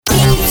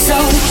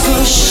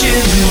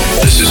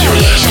This is your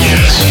last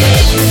chance.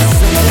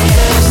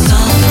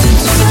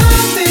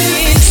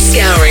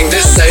 Scouring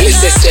the solar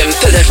system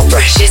for the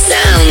freshest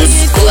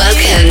sounds.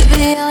 Welcome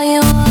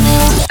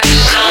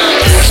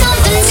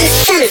to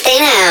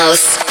Something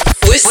Else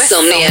with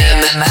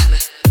Somnium.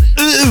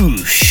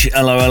 Oosh.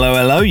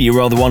 Hello, you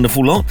rather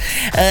wonderful lot.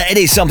 It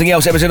is Something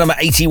Else, episode number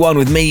 81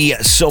 with me,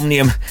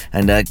 Somnium.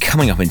 And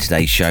coming up in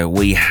today's show,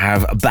 we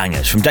have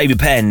bangers from David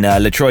Penn,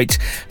 Latroit,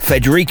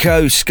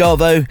 Federico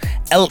Scavo,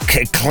 Elk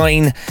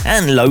Klein,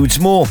 and loads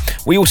more.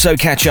 We also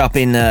catch up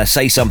in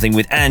Say Something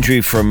with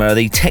Andrew from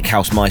the Tech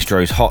House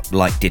Maestros Hot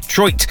Like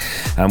Detroit,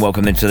 and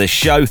welcome them to the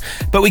show.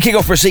 But we kick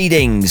off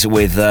proceedings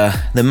with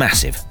the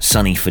massive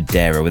Sonny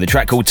Fodera with a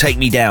track called Take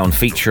Me Down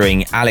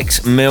featuring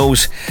Alex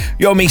Mills.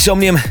 You're me,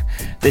 Somnium.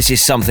 This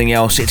is Something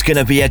Else. It's going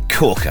to be a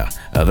corker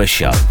of a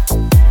show.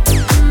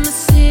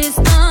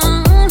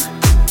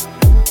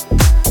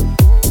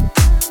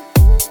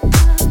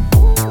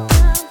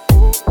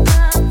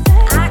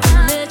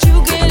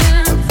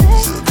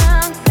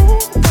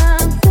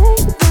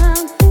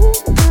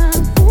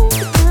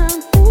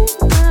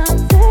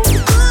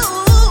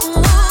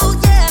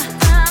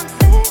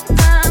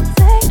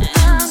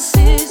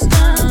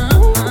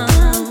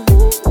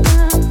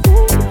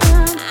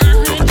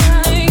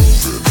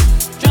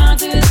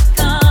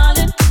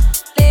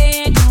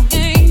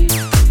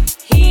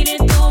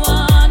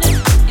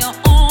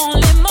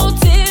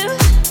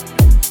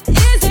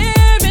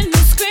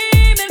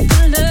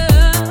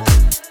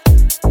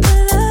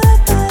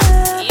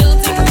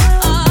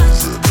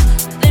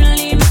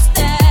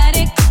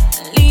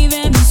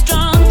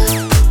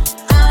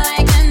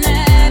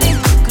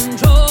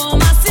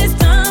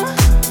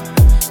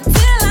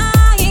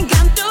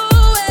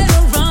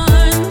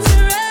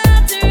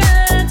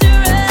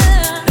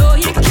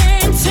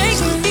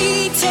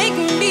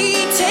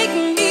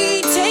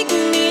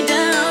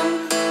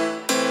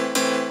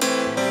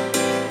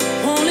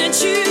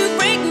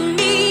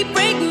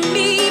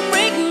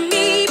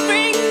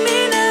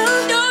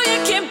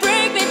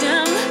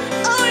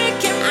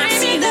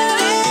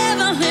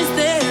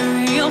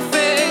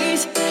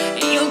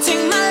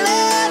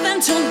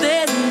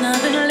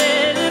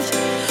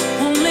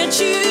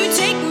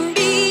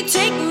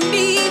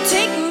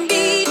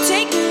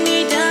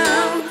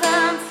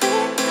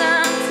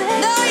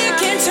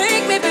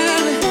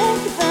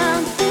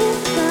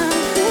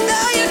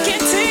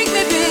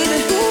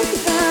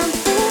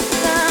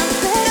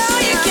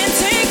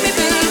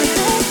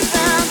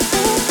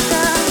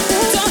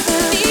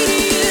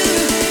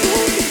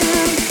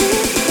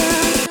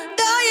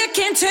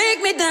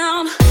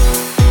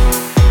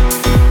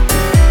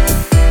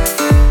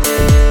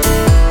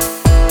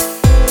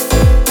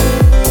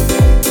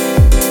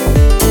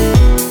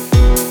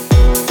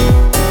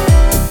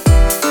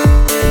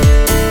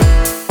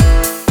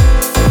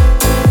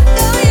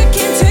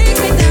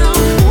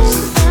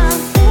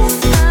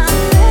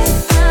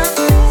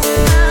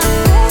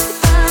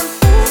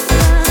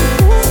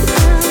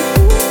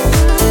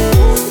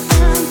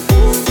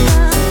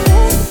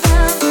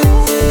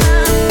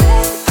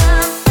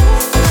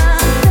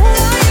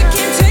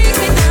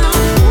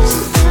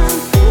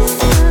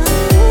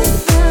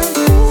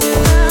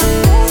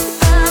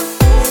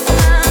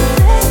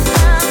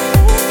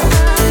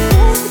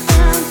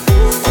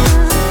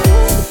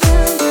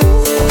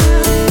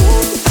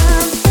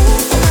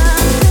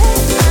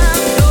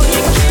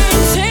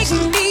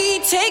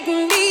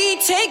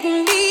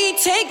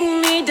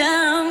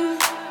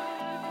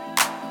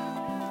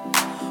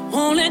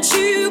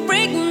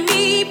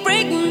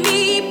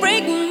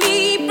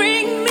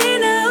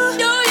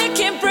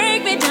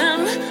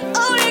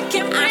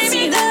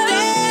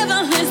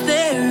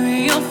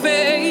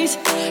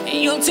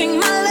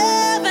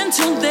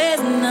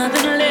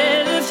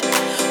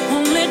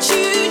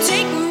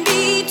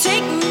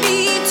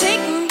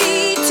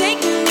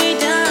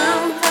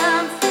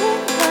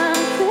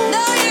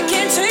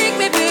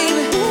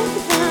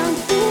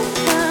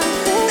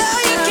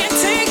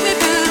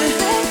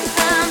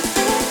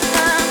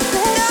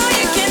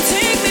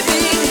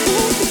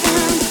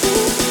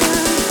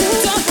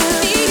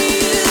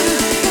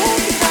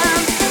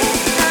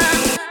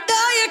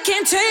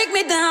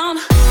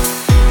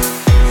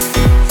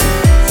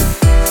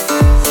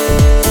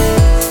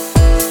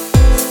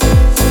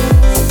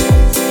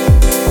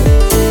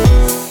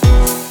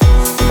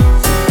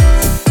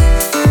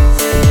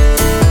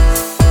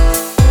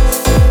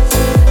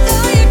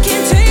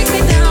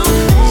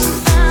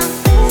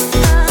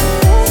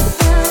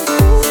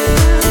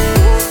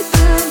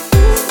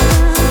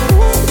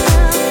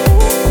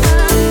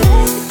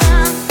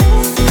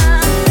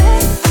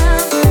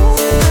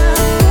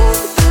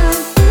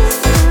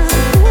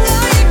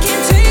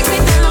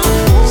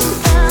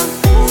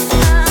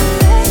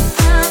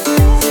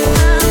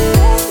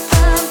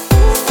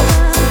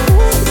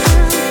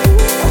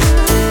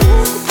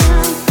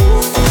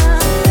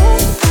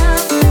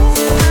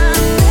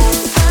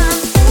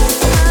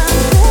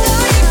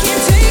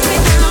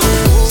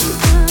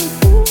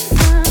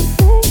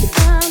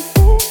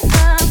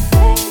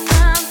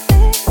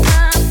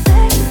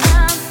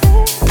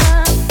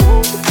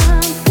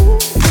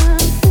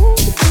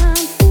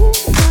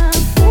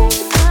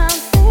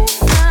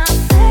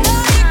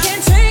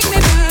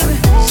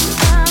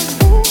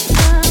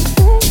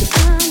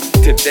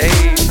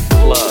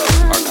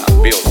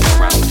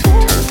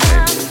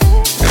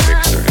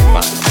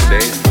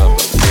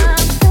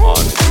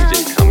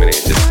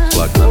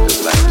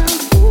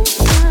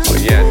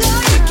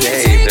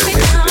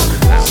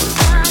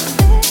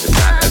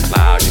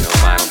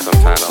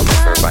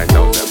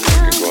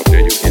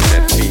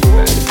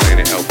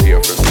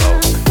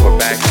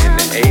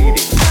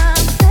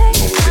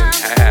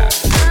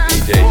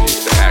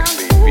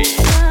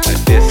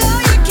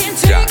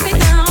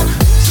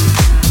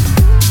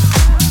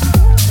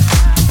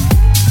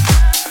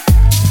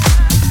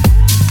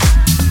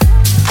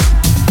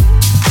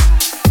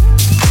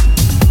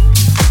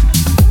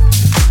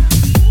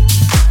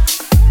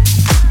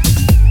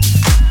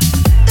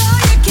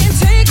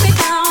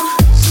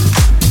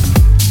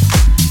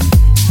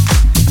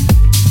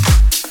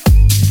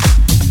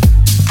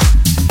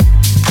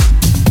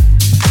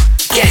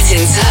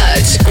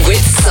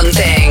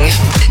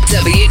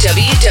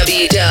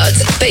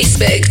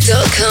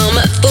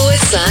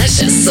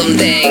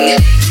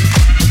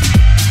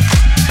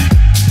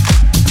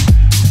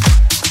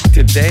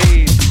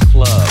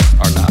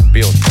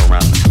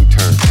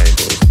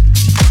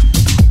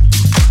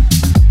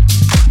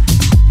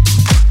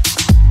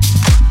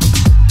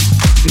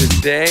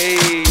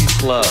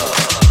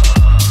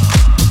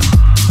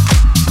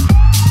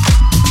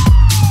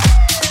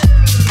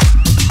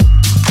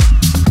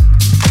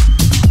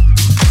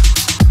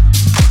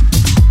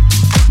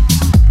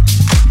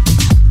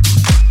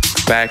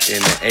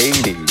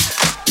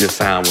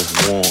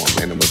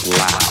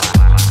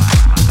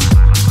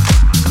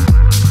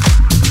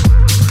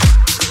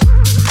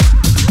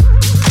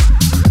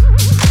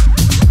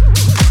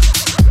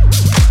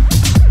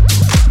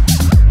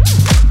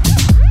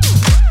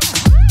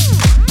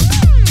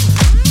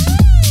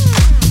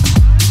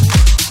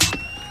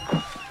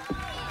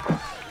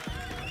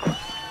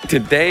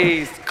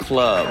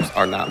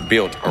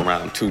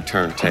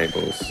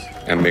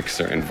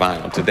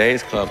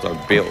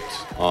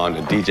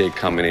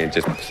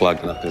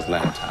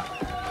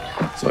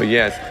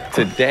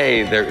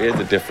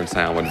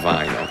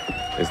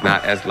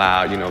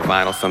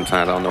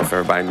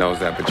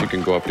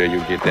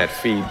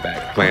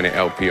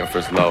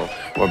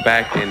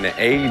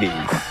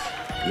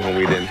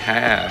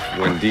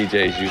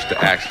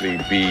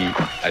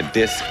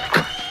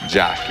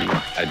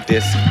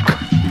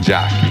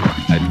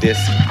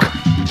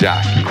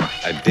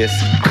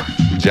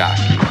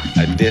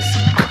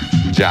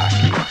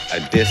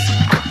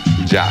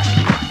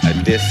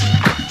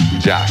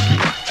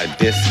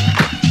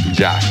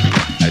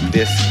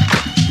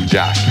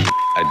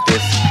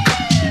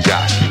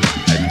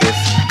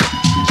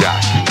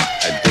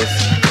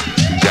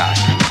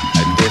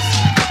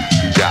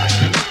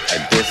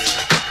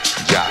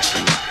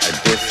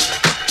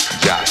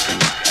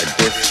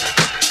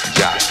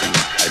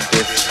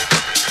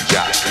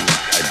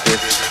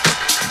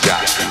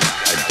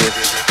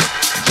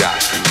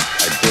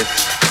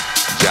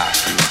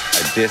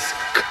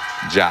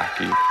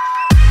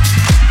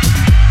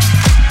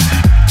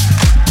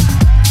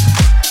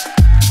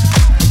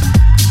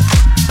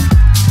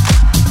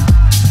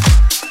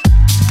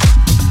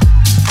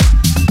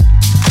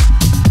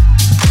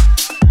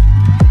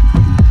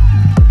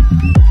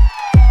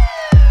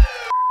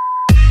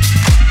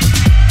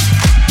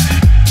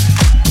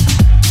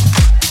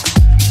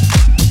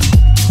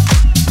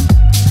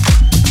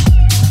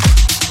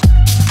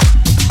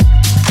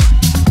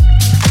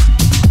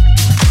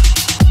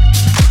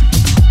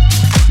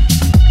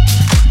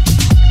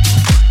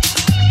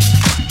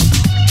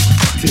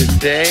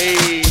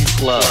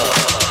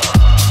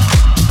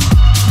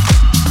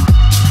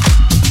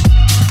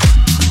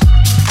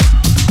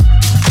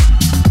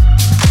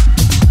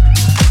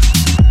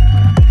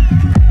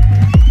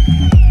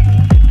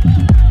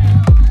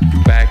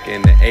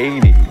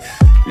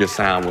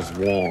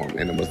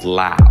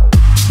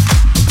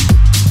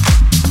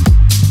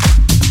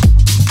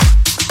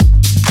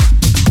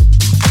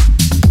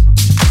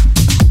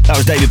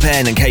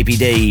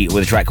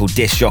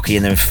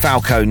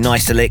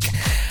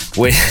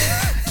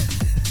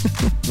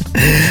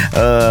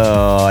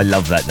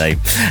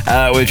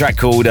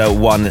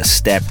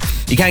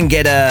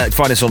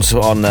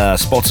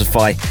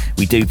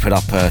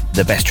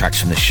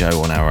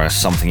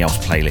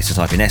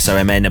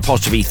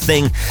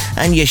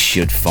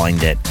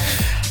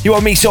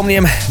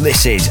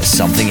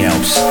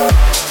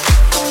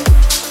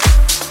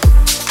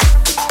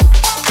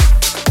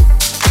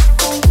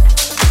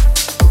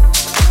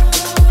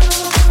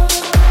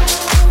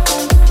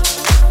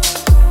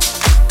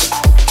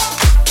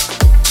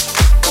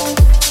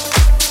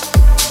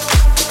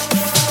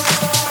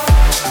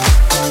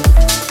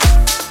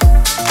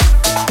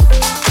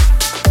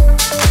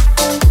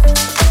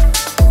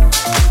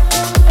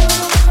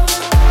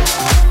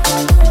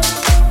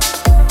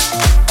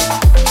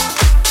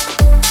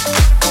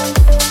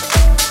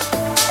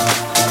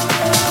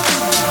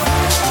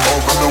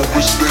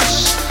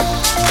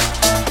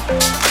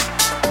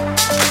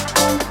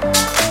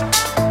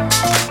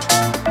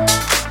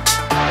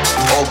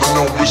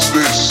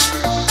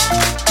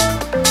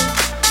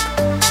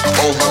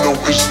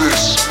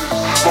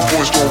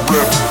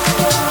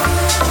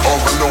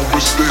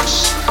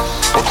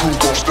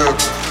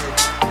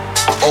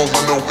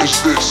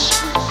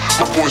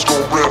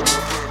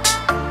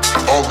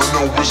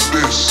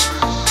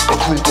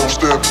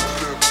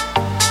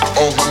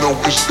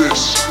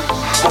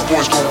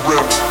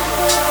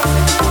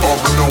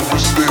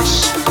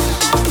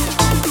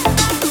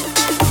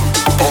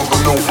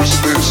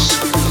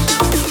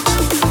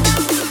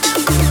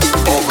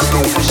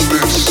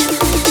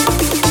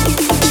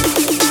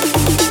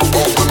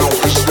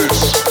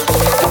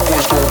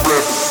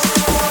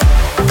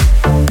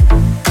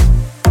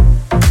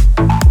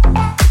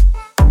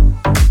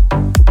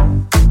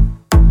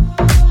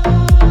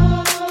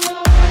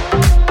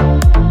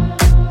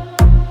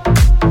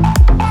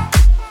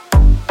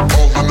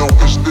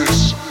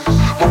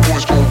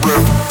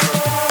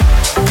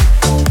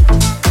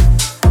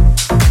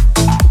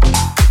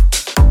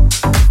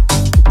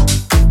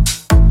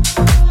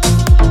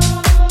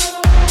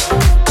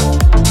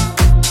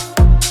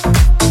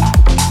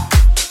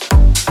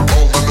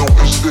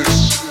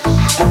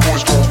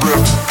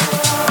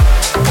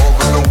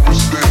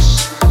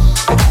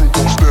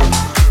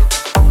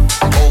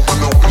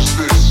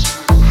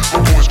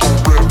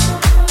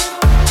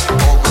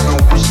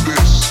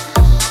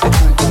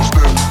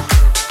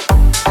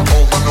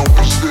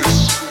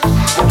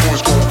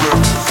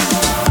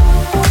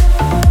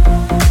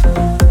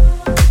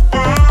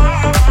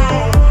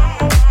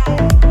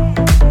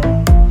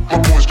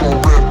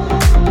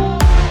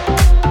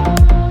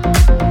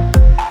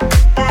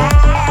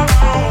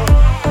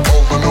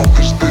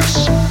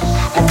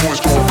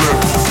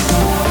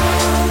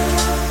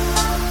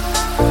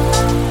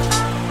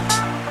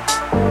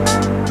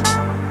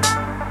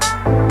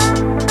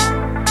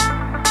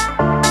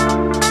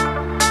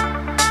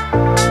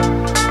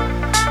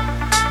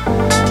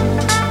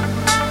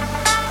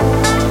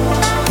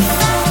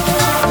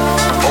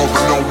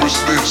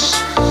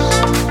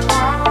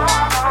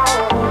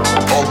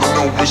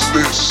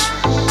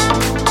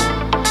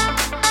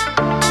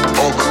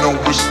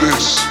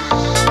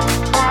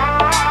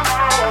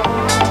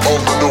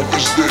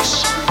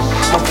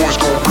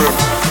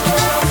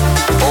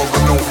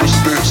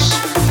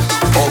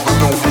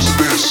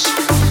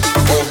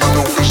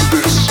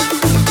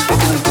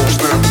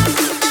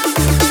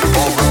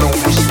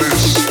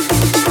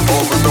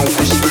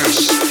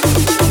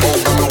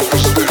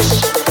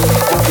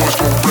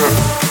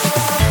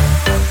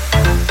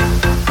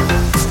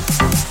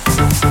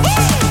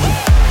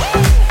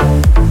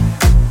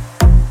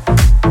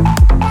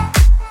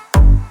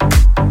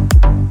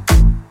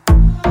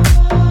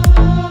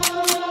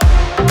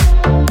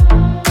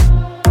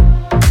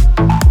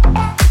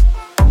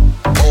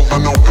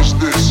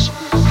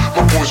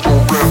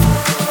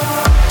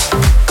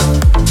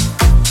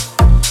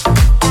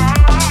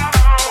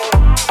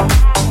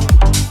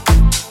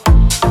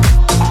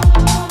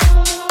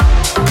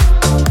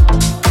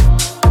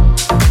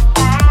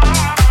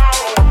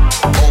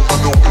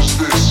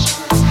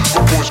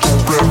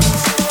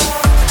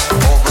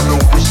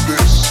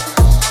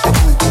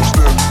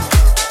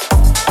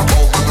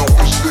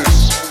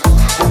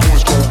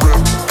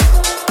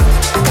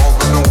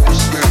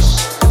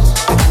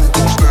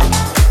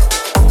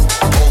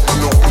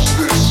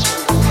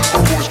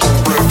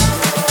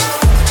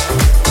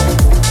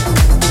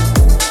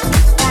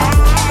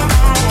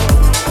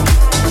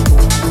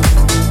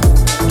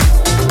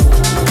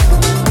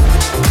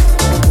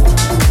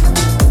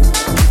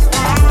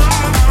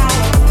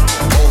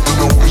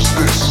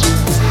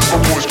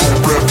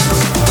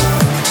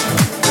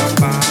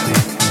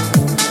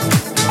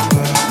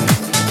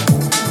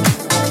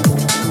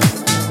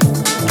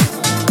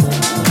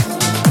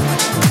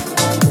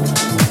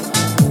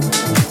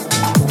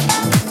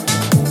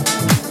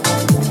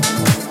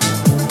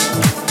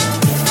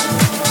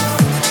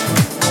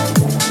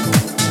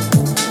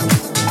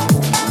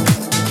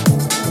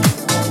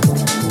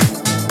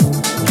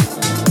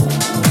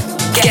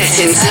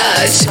 in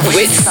touch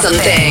with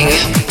something.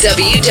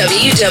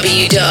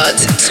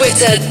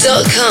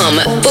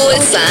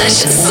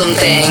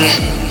 www.twitter.com/something.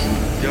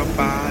 Your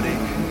body,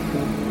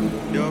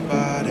 your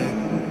body,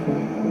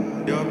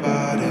 your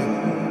body,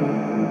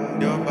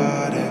 your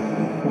body,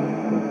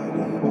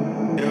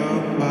 your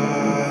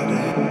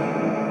body.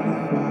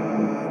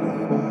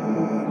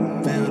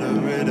 Feel the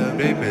rhythm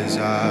deep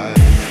inside.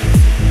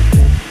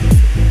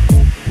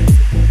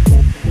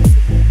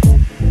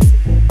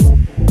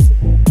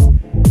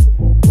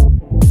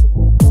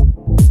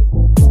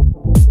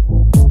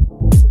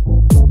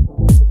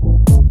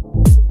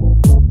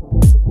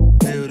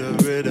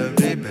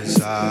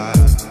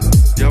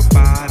 Your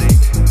body,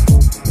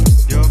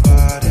 your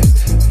body.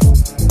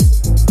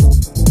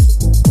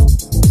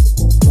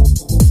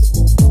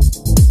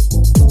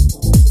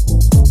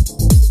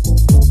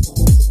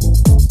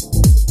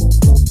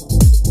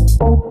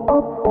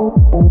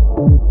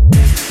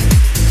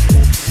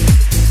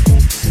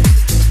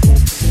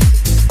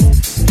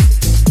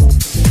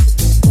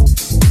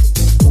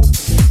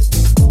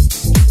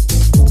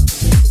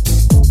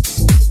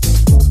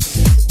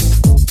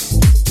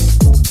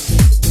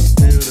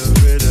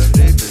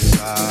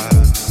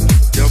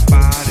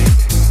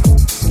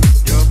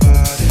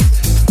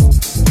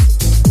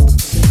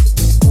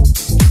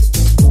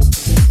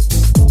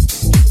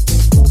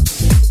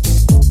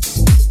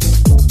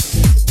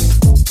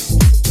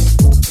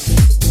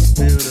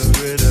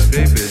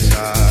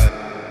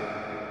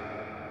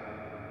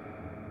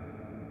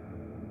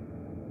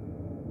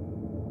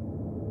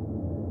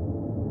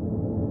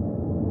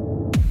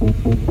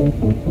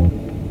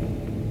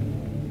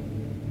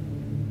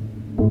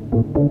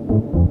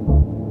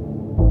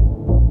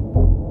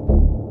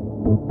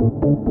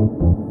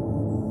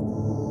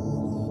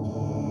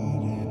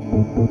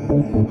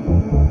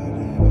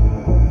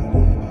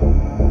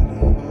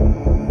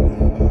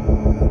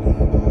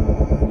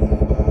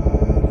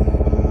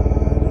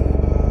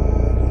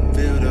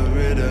 Feel the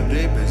rhythm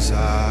deep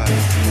inside.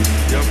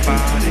 Your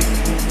body,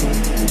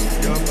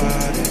 your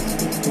body,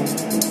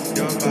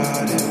 your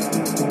body,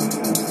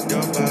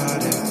 your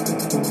body,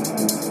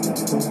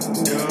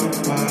 your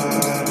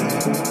body.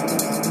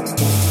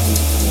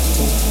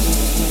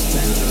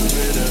 Feel the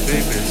rhythm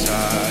deep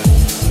inside.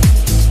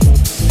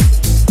 Your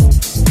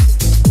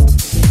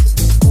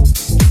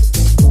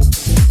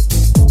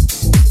body,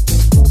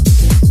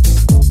 your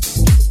body, your body, your body, your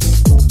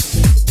body, your body,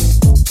 your body.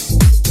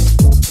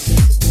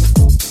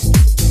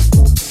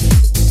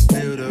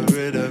 Feel the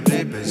rhythm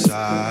deep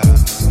inside.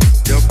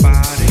 Your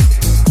body,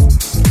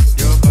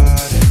 your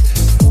body.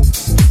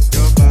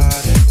 Feel the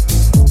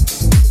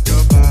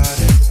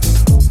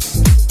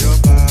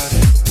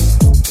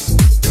rhythm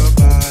deep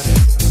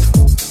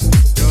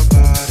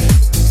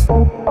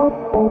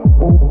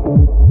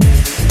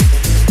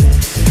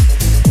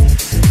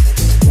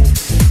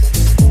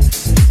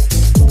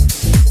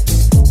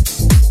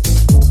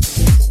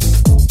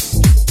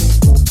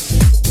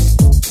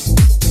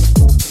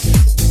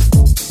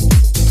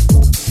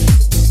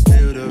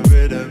Feel the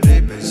rhythm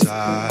deep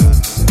inside.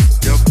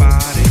 Your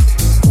body,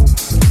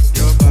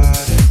 your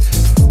body.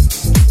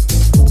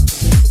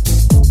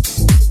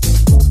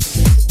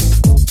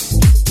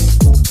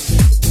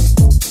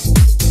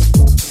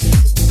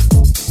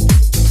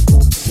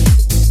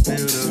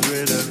 Feel the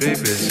rhythm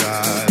deep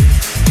inside.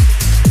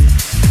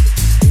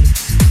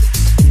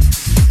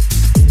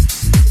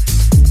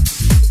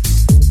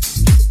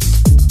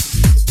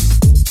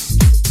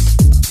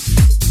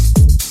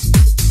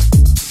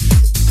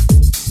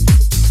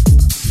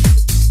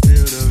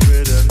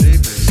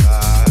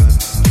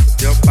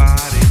 Your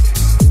body.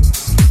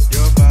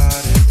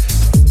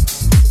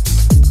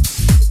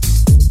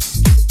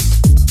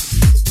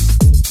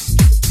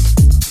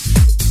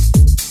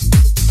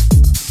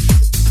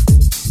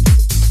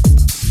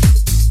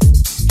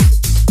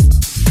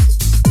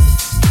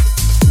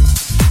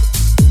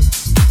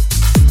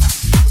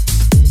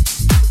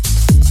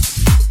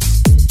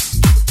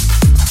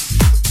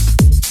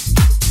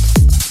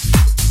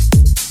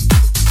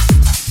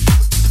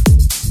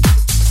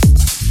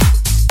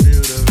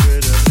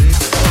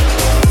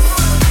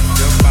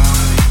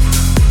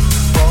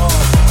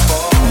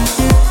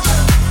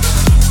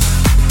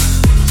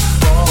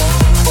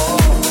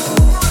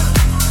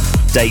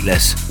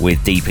 Dateless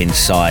with Deep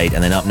Inside,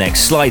 and then up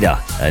next, Slider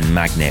and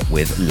Magnet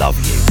with Love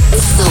You.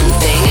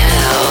 Something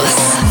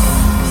else.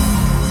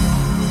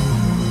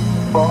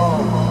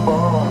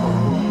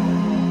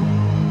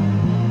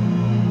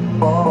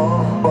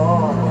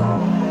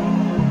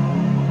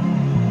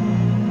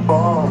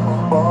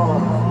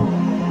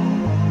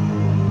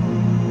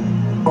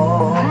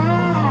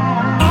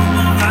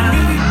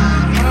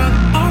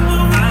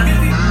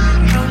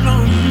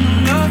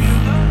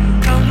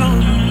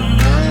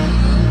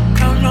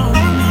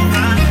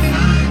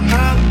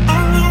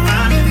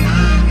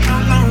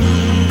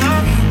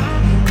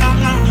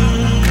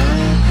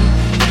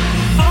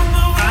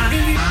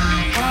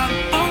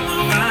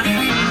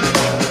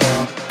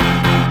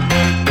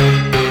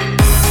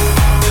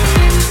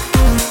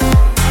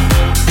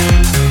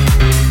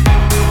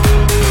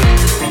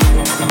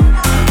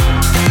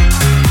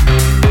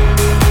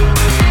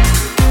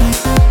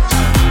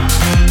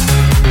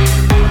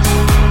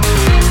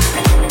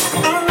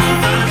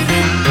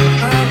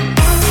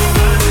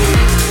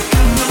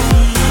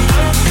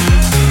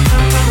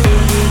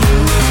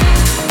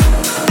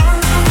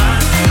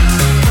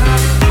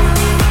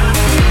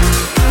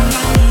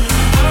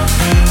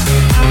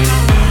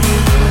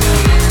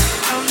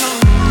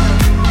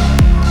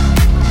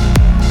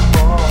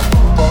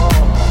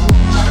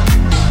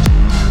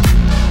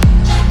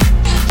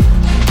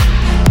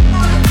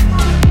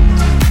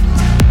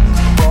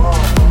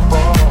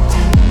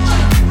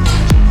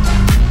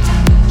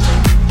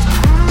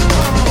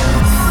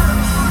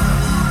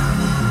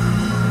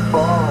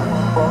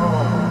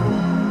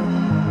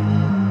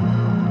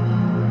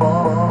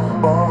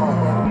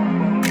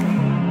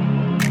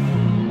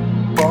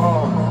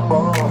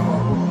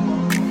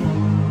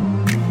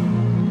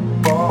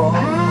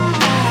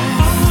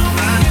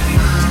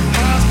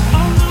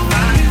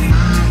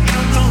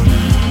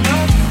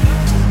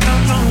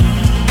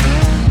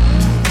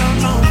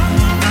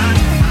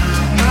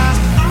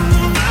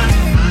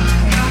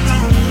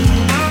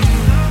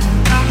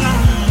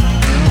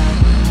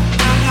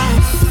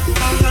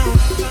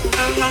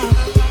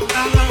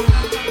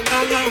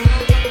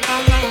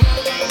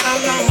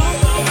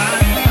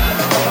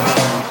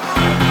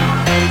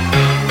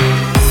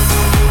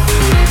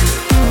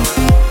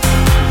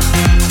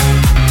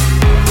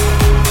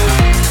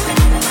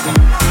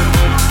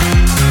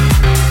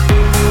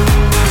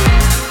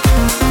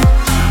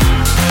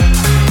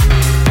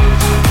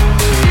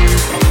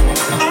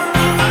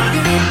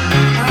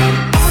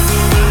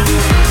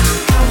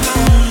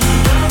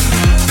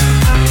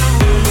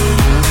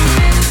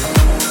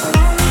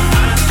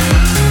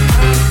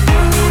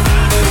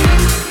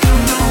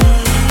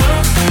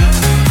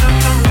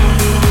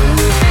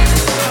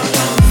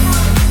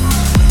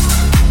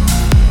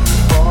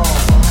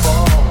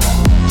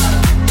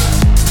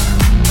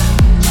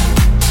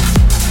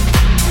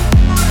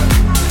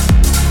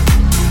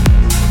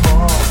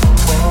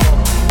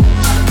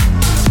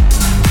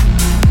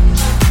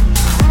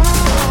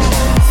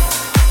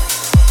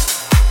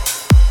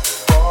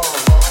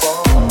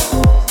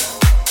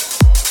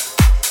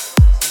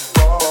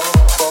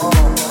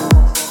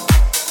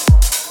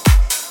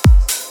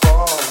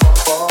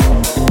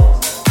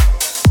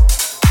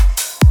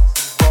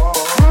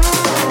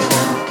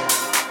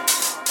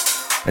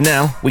 And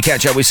now we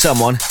catch up with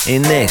someone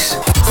in this.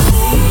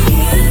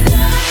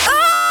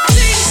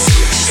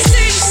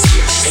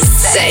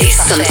 Say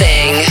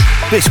something.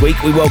 This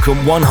week we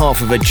welcome one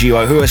half of a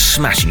duo who are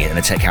smashing it in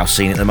the tech house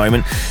scene at the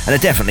moment and are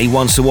definitely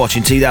ones to watch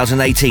in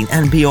 2018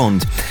 and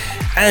beyond.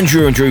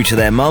 Andrew and Drew to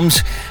their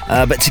mums,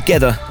 but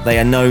together they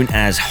are known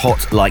as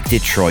Hot Like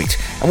Detroit.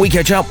 And we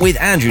catch up with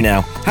Andrew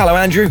now. Hello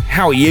Andrew,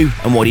 how are you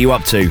and what are you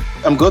up to?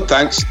 I'm good,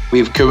 thanks.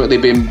 We've currently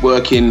been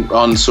working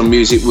on some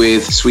music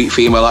with Sweet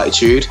Female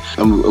Attitude,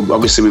 and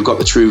obviously we've got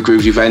the True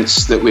Groove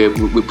events that we're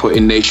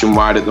putting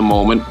nationwide at the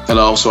moment. And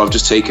also I've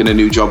just taken a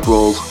new job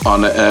role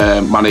on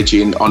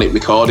managing On It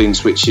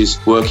Recordings, which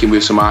is working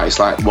with some artists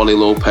like Wally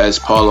Lopez,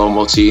 Paulo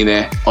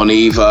Martini,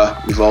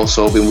 Oniva. We've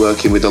also been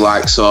working with the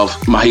likes of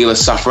Mahila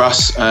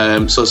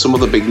Safras, so some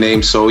other big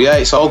names. So yeah,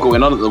 it's all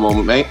going on at the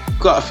moment, mate. We've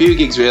got a few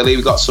gigs really.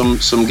 We've got some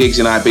gigs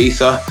in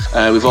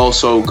Ibiza. We've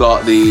also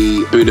got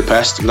the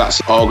Budapest. That's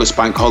August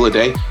bank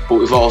holiday, but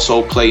we've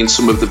also playing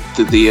some of the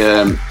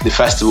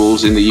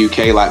festivals in the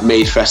UK, like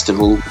Made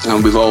Festival,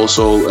 and we've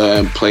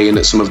also playing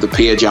at some of the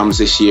Pier Jams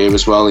this year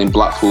as well in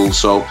Blackpool.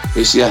 So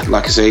it's, yeah,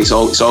 like I say, it's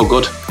all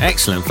good.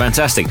 Excellent,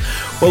 fantastic.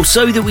 Well,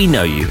 so that we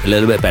know you a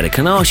little bit better,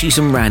 can I ask you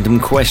some random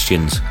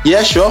questions?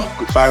 Yeah, sure.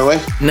 Fire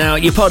away. Now,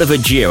 you're part of a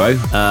duo.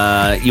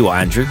 You are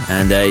Andrew,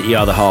 and the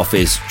other half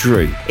is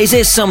Drew. Is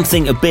there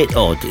something a bit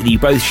odd that you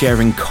both share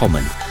in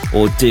common,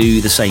 or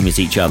do the same as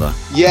each other?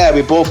 Yeah,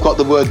 we both got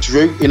the word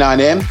Drew in our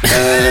name.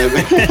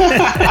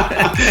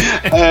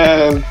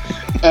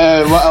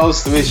 What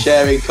else do we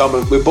share in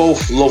common? We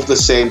both love the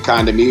same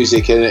kind of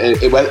music,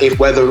 and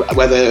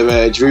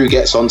whether Drew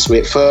gets onto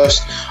it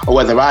first or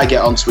whether I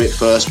get onto it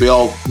first, we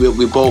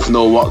both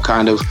know what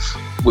kind of,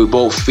 we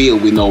both feel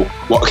we know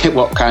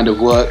what kind of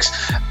works.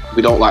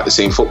 We don't like the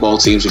same football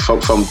teams.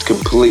 We're from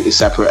completely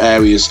separate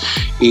areas.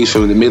 He's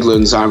from the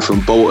Midlands, I'm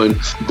from Bolton.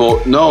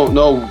 But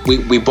no,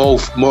 we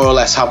both more or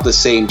less have the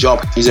same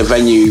job. He's a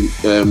venue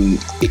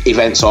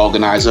events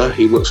organiser.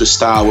 He works with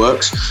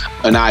Starworks,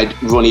 and I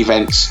run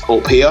events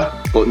up here,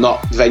 but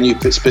not venue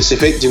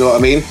specific. Do you know what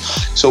I mean?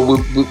 So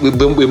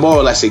we're more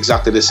or less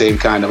exactly the same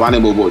kind of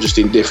animal, but just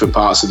in different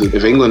parts of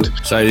England.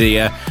 So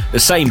the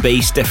same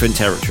beast, different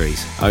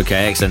territories.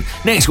 Okay, excellent.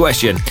 Next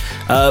question.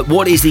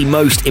 What is the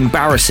most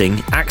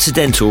embarrassing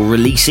accidental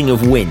releasing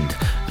of wind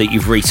that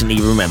you've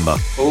recently remember?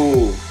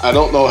 Oh, I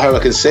don't know how I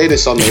can say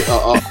this on the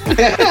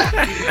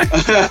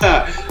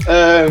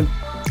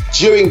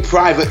during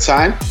private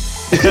time.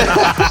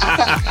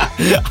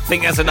 I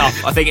think that's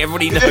enough. I think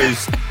everybody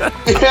knows.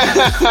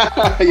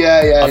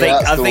 Yeah.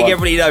 I think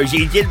everybody knows.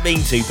 You didn't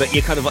mean to, but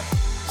you're kind of like,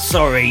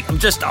 sorry. I'm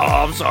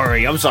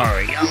sorry.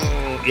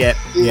 Oh, yeah.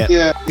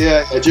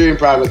 During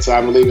private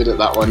time, we'll leave it at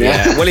that one.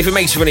 Yeah. Well, if it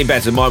makes you any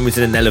better, mine was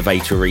in an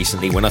elevator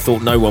recently when I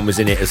thought no one was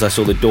in it. As I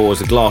saw the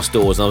glass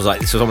doors, and I was like,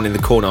 this was someone in the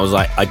corner. I was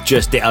like, I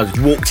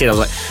walked in. I was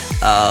like,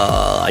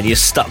 and you're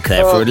stuck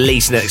there for at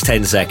least the next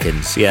 10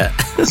 seconds. Yeah.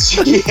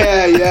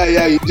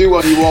 Yeah. You do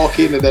when you walk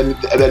in, and then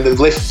the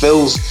lift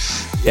fills.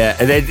 Yeah,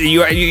 and then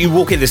you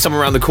walk in, there's someone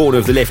around the corner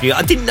of the lift, and you're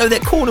like, I didn't know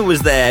that corner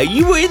was there.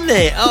 You were in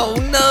there. Oh,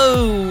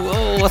 no.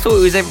 Oh, I thought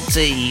it was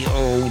empty.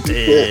 Oh,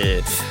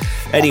 dear.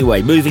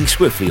 Anyway, moving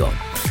swiftly on.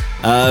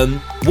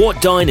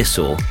 What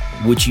dinosaur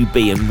would you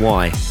be and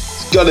why?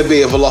 It's got to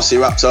be a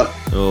Velociraptor.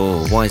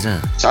 Oh, why is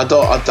that?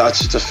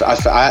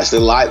 I actually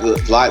like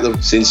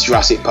them since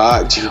Jurassic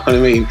Park. Do you know what I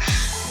mean?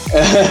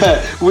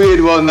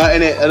 Weird one, that,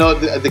 innit? I know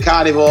the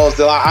carnivores.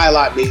 I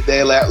like meat.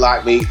 They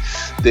like meat.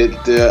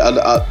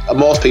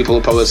 Most people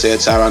would probably say a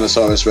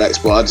Tyrannosaurus Rex,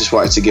 but I just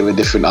wanted to give a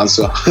different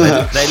answer. They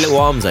had little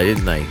arms, though,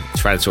 didn't they?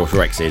 Tyrannosaurus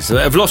Rexes.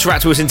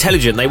 Velociraptor was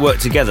intelligent. They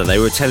worked together. They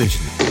were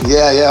intelligent.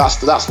 Yeah.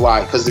 That's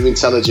why, because they're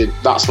intelligent.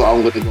 That's what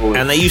I'm going to go with.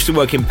 And they used to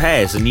work in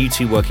pairs, and you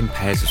two work in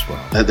pairs as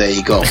well. There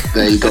you go.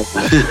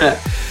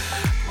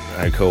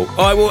 Oh, cool.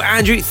 All right, well,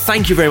 Andrew,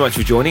 thank you very much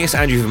for joining us.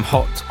 Andrew from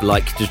Hot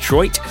Like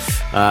Detroit,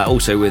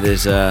 also with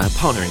his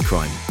partner in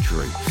crime,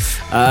 Drew.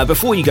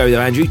 Before you go, though,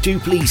 Andrew, do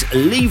please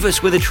leave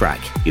us with a track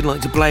you'd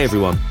like to play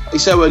everyone.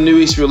 It's our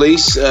newest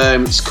release.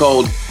 It's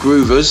called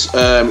Groovers.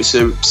 It's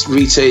a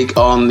retake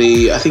on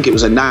I think it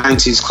was a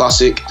 90s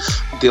classic,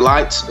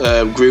 Delight,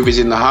 Groove is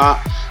in the Heart.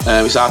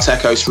 It's our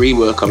tech house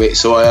rework of it,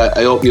 so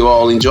I hope you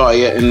all enjoy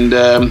it, and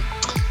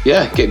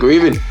get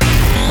grooving.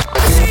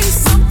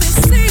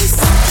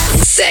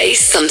 Say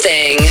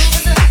something.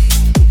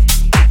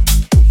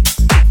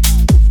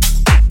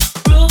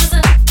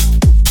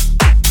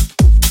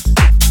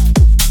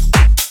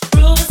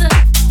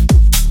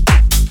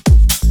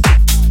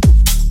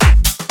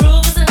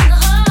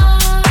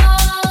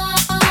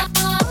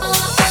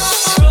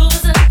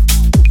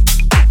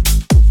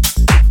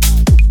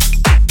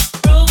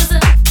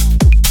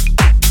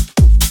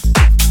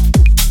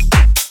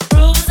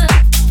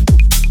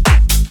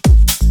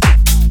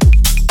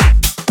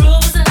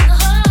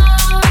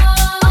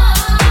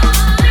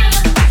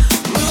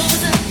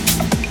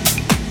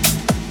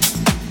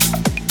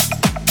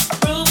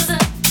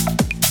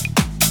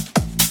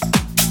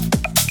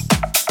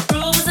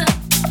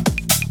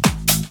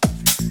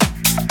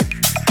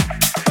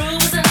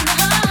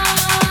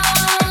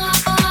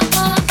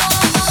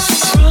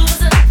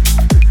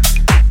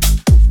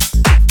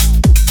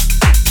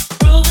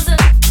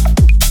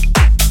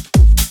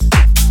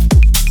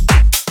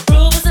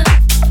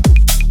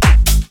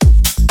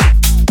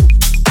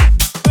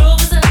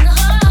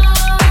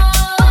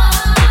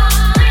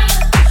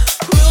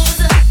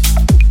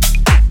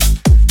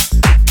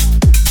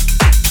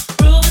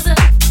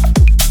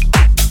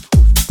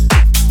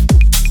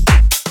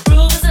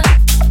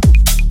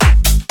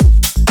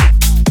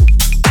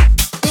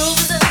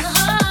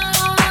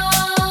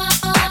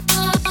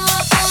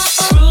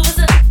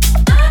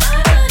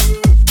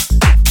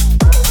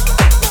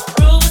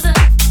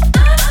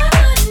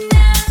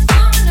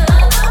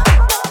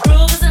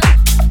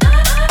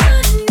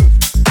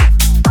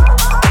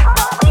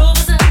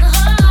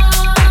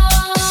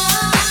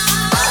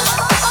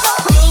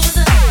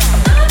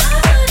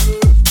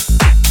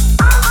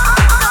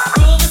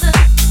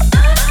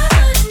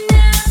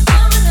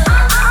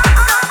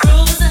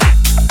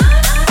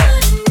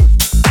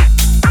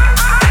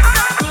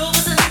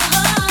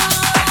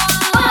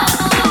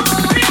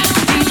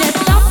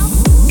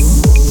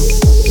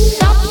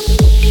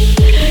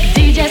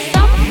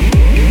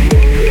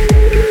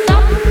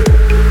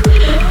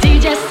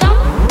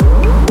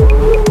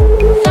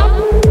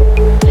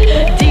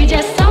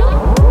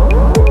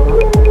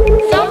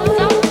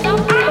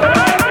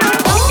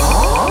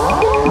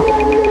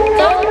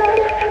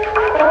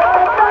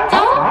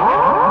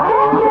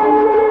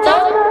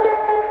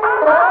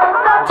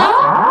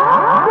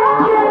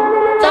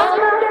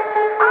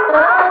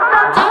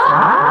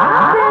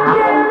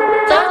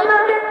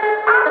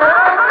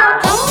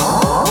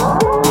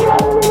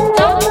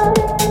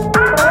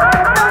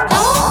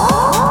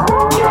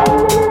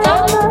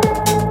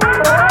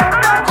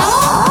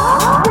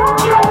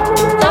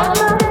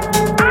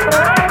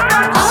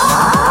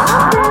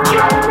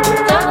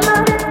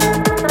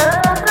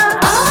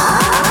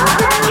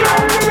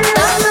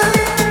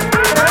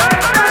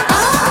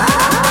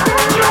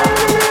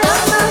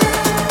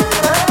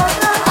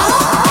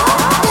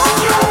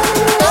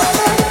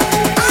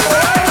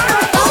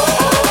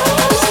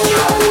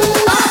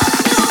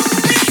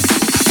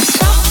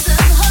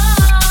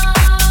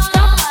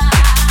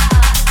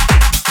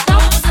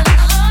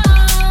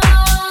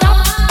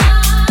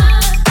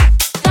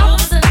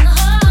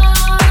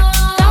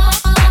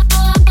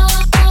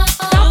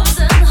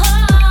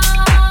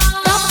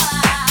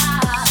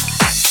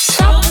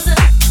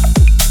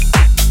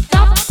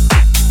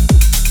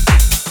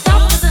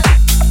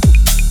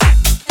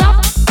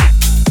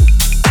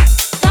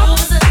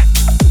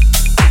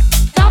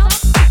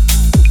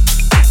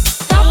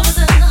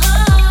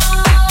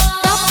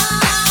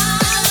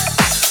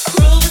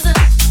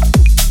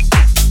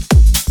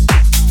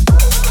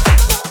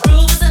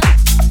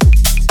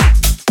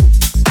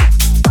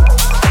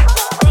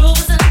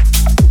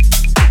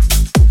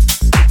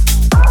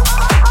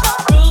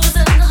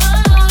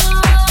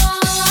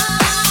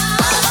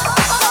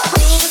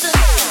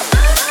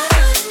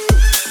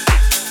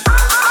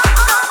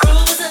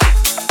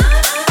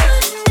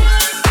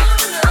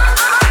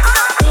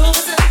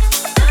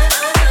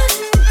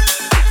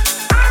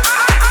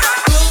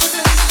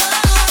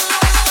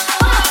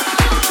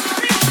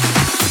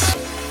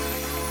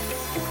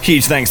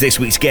 Huge thanks this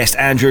week's guest,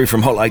 Andrew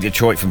from Hot Like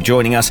Detroit, for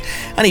joining us,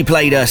 and he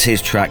played us his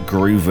track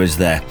Groovers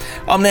there.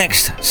 Up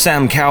next,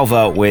 Sam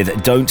Calver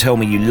with Don't Tell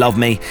Me You Love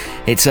Me.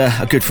 It's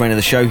a good friend of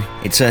the show.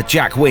 It's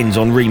Jack Wins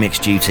on remix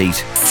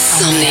duties.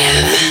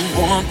 Somnium. You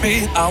want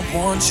me, I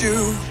want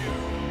you.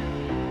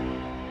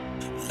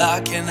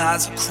 Locking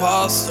eyes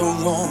across the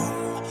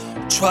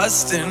room.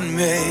 Trust in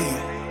me.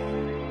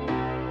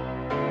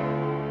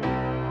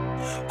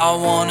 I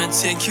wanna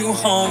take you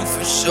home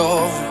for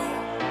sure.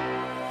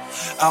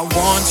 I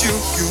want you,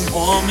 you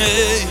want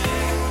me.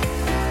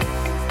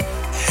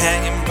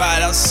 Hanging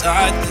right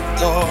outside the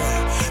door.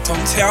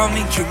 Don't tell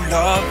me you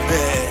love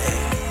me.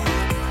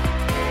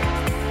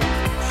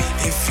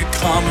 If you're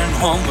coming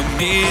home with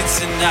me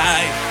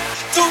tonight,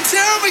 don't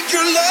tell me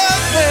you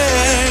love me.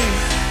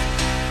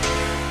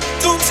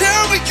 Don't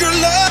tell me you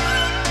love.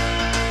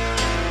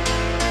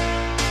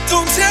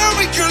 Don't tell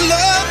me you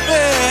love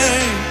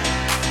me.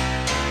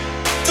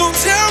 Don't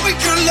tell me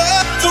your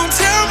love, don't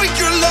tell me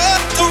your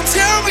love, don't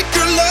tell me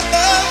your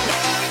love.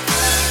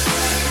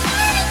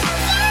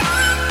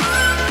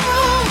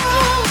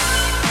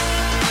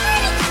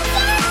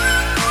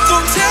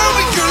 Don't tell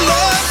me your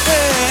love,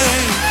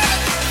 babe.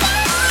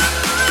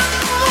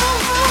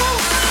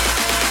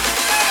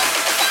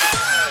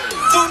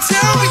 Don't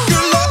tell me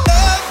your love.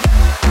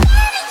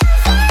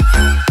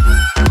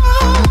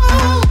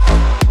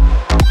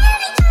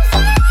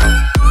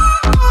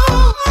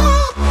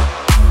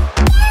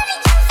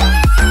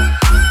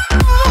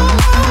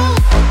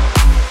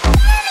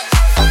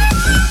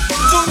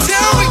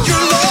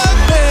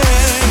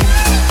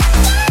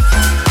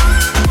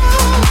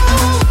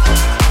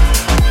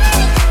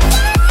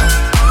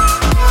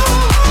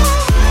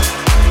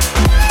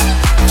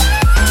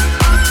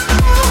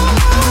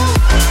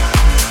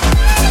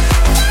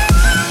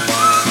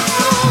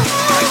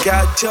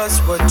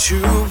 Just what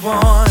you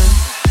want.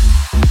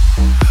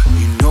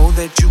 You know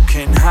that you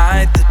can't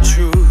hide the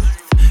truth.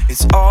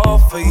 It's all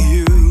for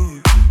you.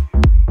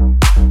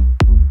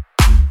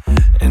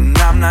 And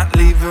I'm not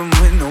leaving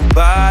with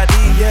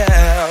nobody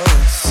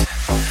else.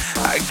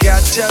 I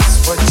got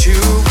just what you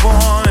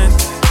want.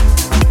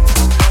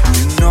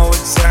 You know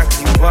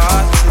exactly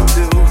what to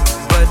do.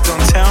 But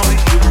don't tell me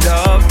you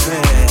love me.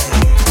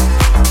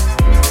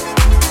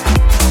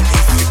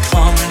 If you're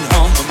coming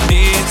home with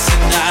me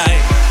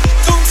tonight,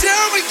 don't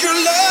tell me you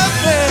love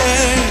me.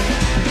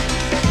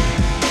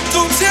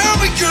 Don't tell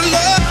me you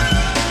love.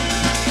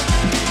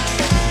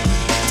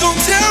 Don't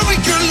tell me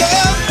you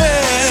love me.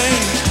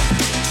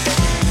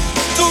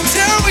 Don't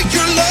tell me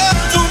you love.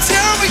 Don't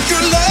tell me you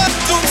love.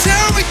 Don't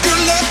tell me you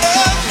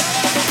love.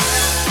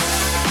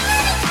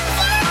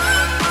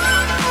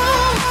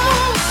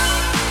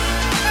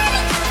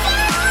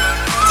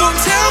 Don't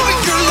tell me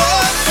you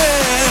love me.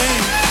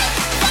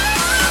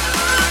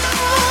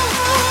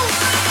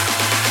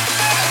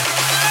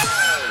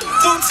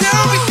 Don't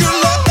tell me your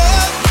love.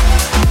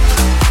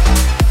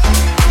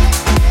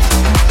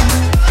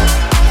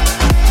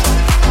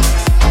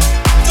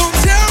 Don't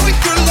tell me your love. Don't tell me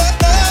your love,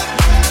 babe.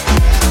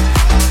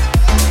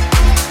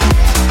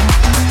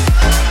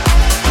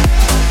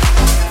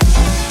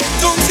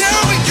 Don't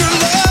tell me your love. Don't tell me your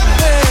love,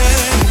 babe.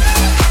 Don't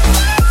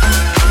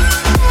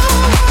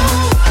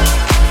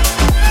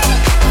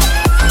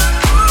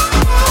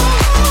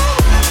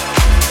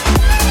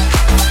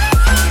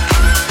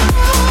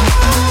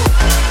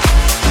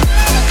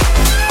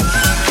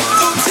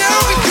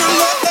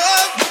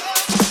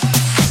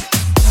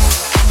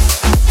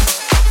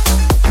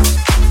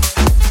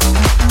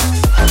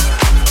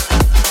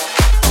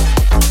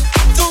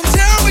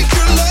tell me your love. Don't tell me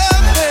your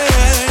love,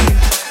 babe.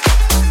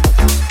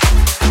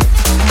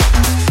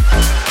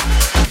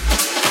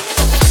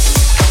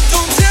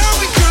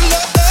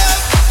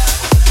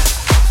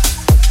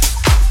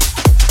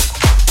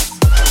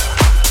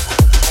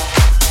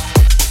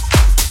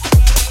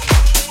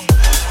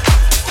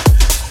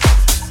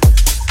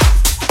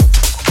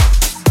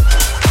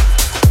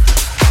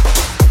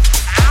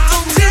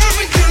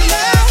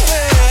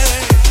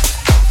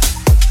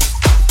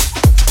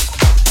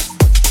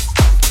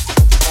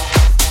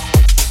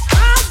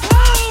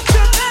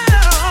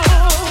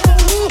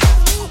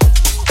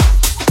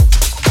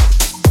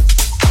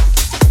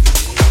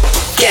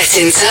 Get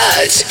in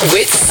touch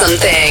with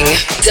something.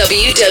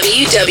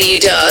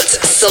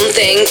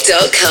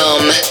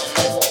 www.something.com.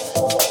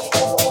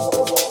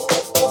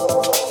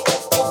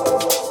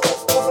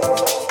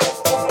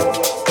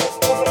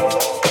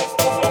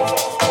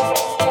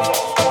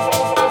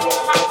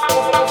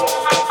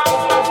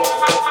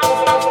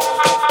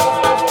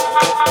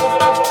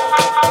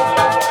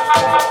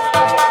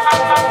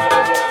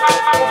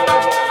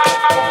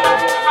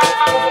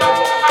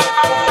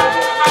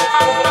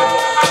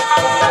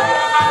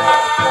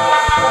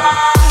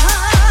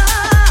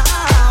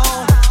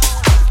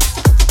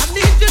 I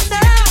need you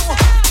now.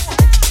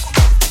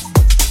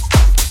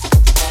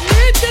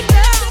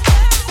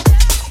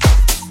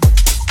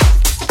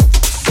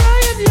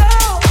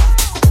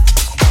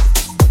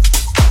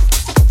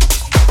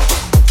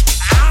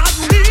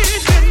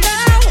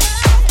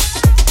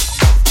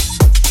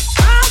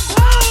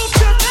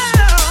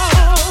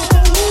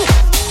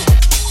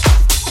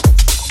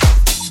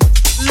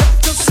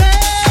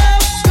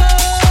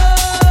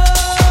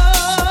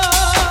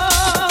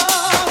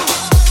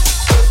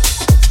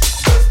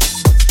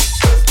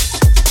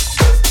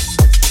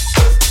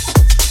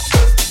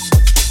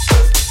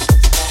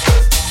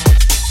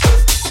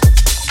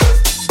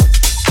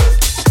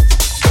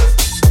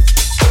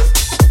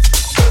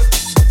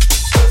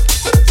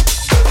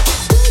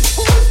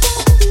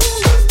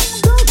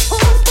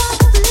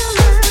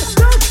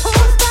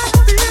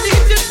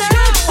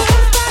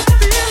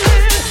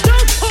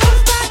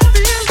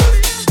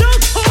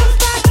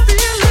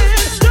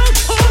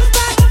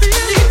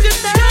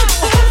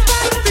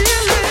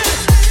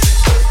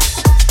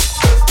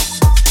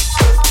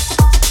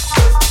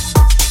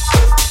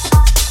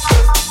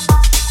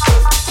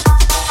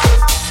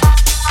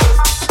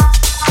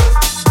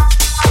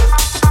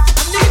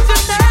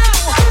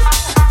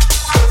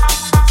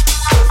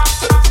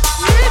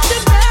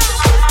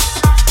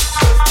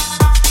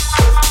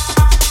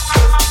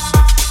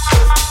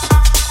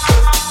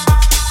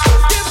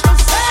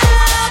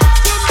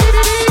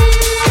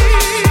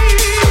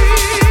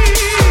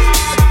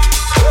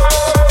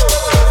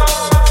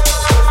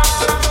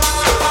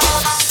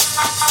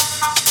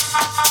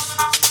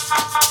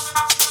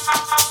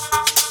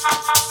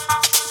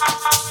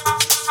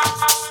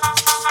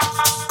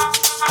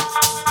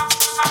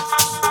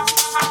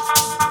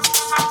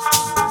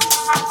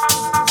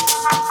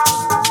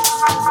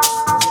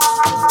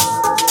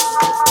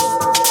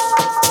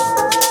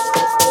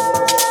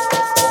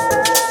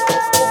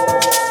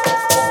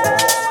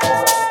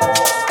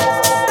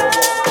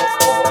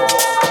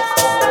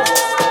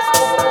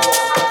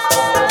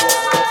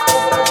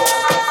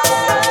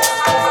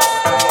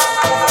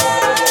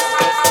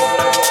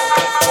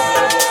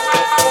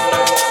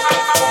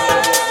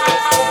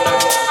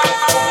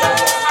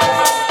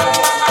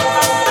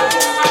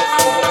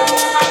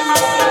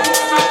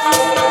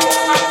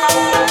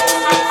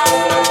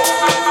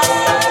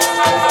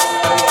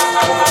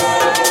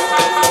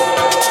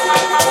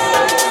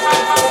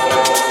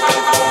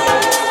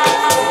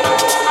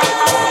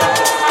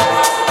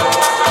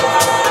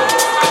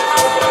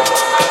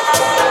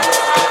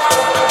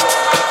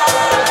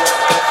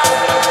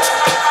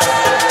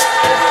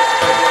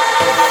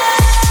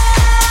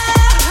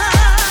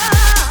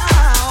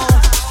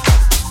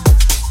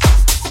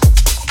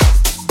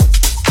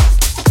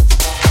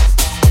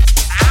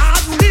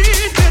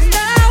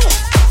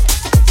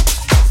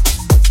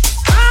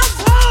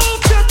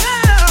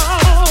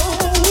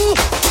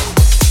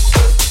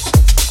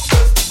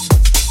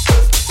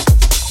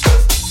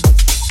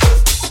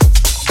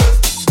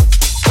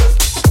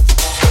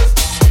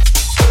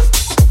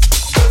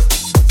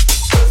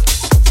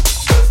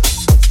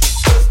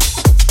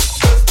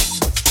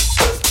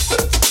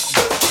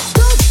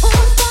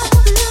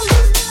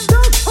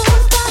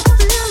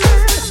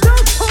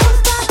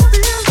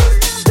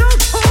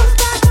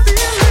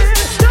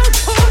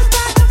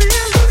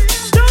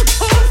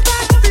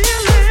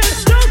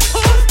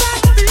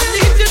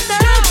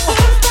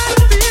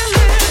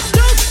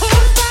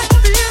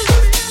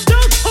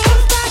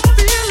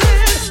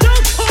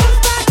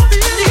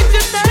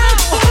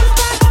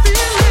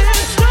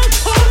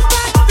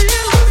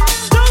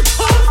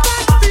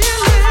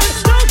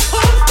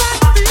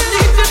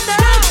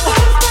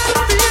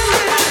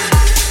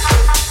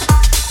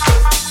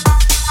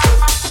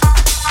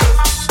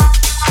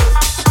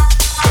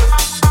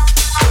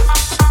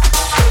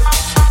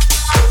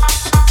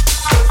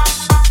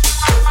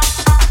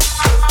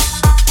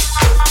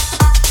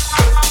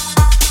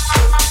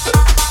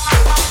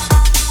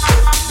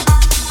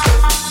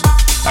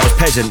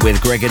 Peasant with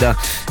Gregor.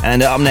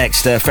 And up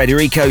next,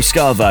 Federico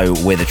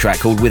Scavo with a track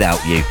called Without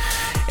You.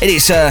 It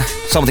is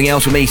Something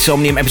Else with me,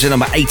 Somnium, episode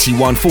number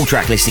 81. Full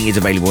track listing is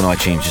available on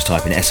iTunes. Just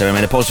type in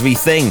SOMN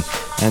thing,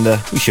 and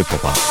we should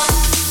pop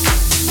up.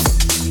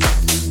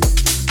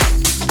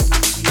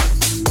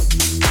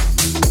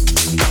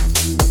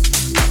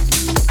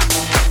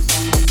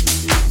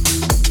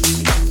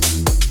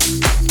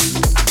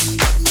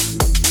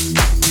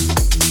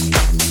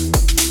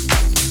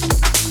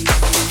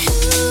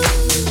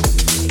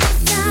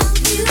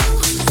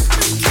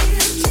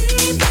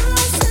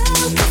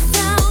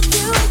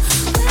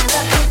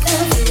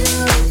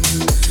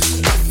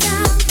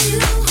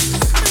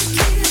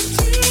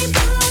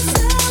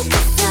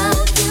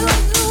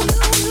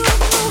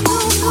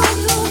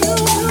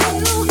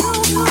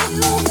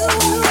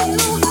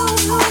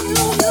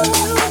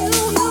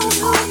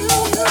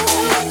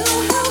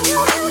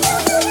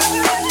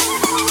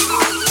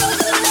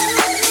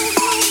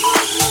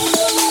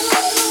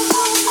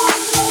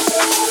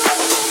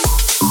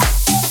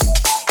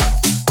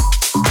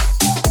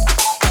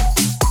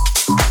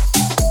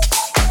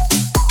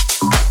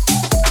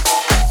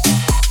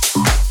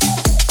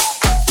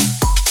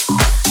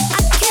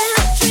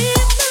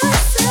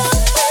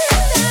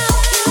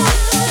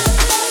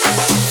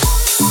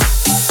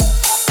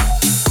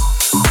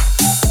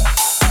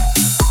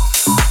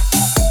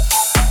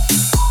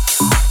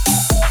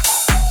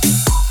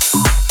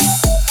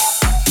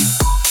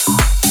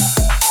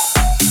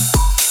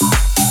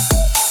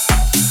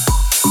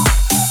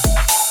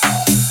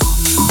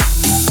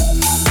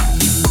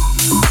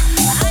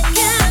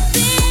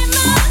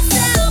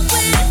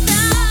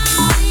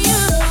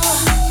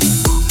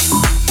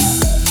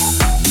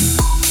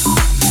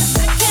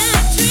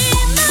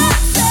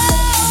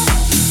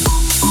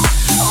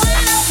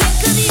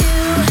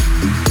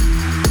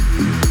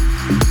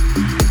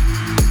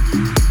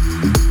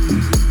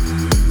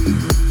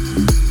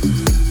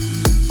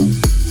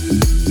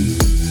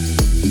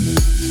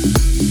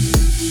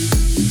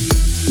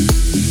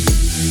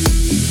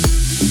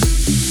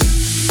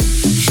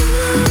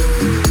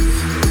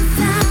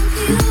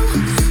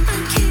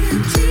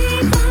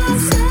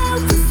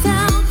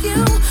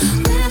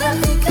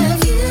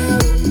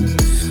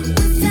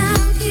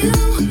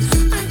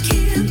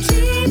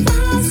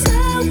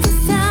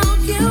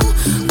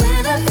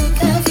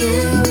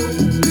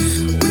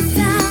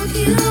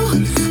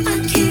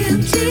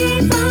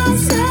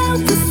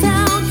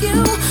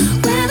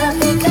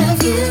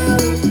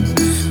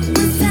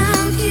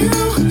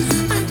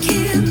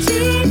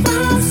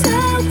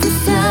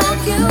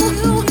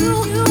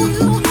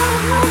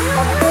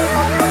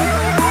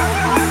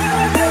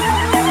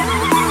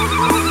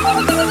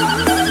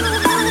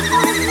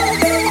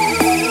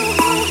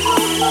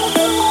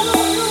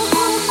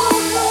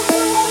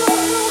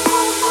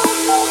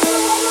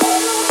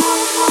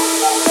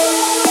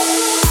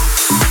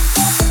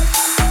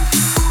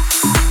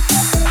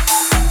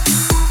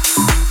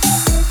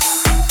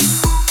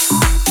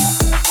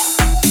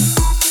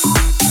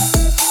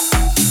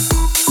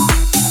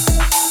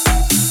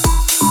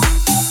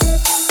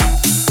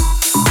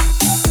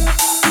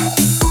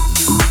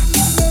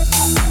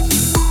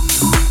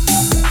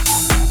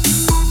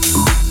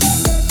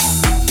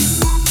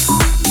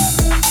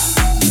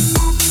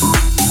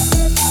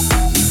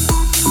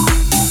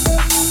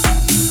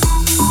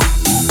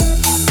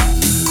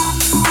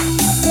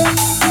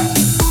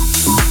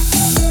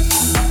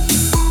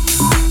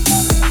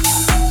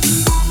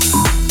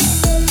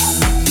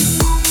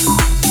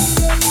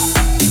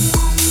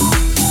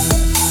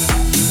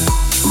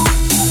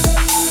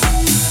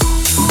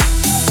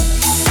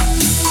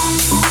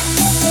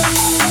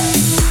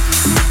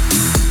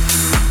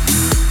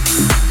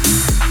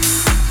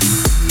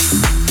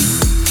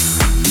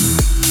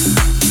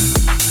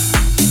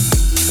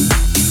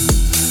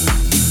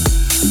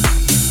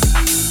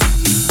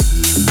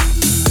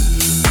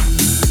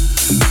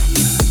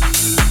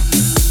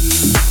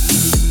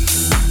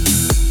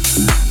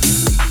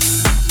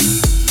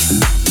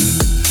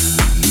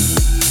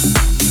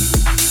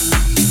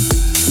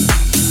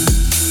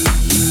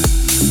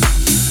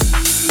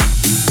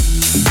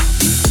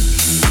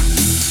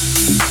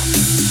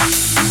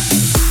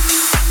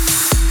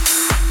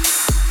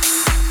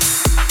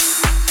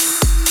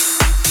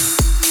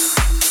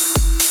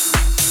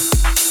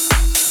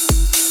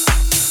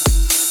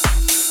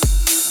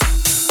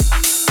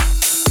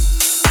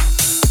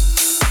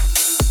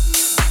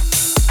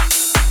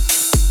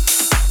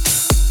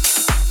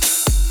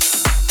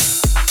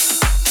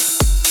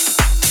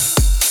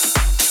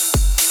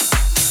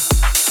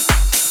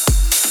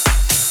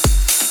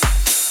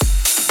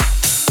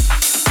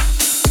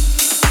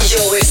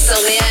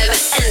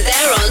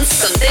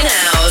 something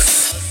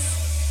else.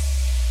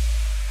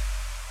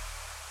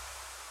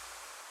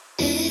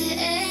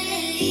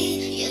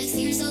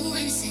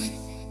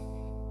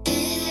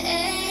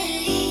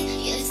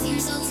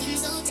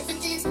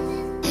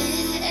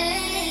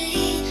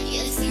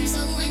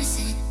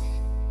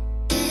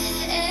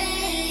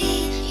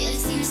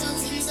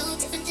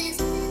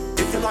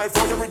 If you like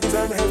for your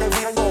rhythm,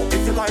 heavy, we go.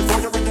 If you like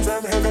for your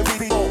rhythm, heavy,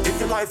 we go. If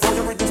you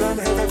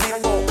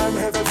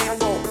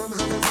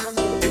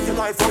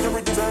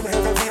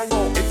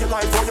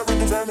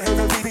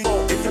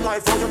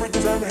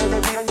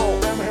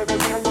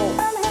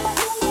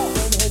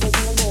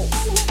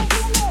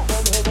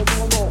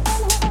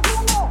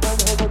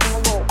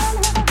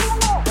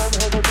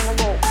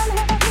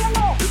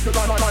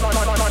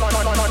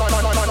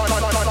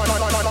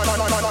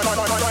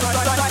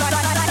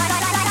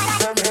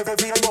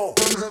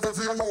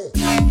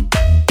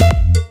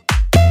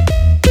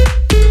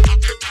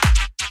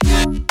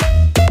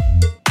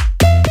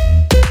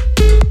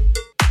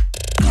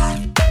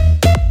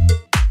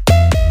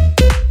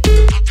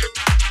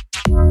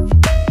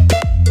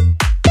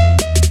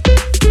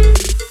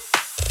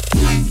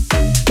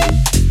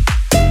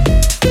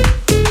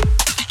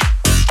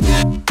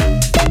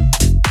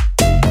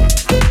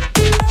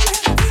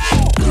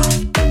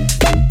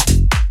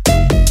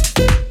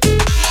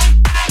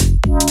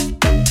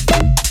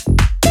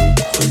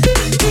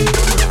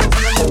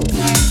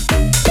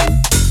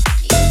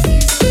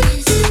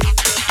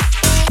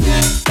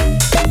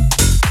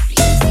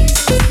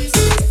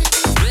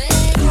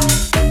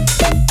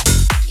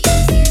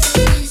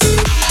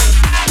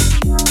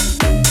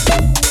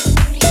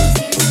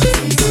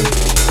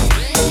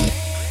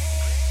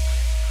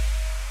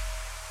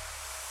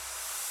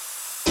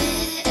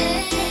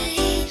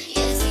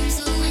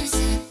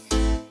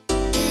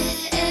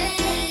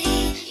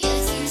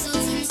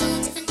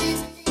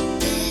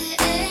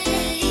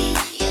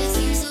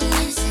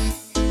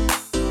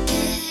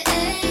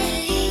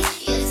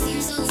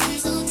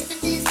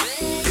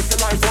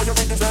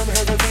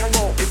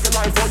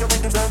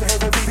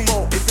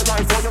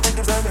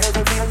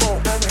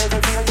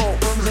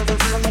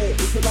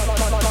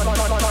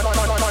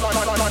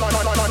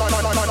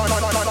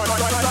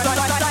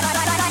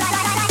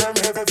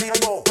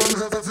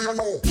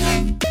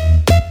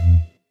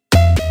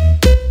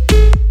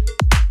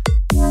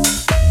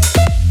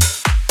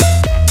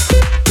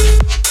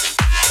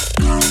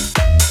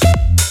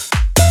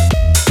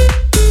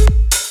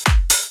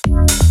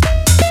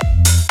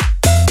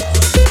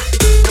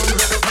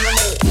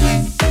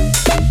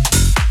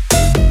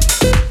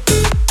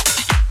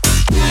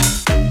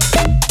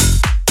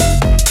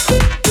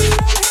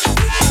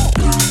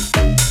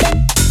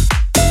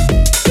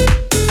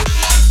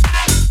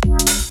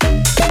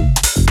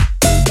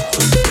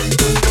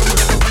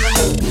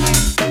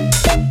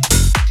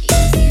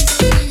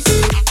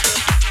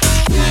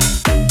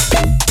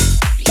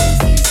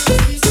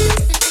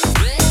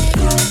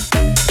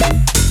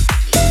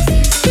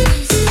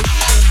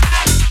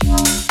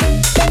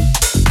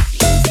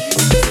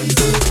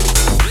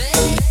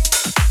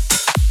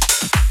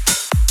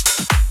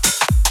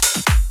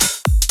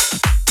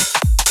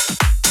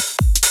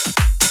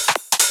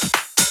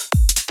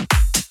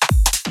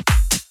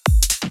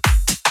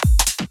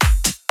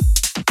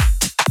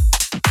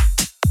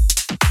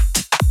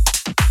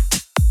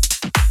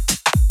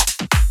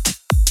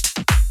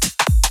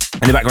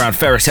In the background,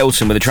 Ferris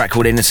Hilton with a track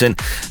called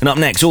Innocent. And up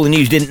next, all the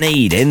news didn't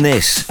need in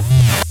this.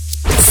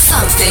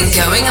 Something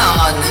going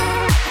on.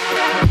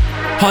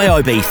 Hi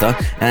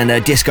Ibiza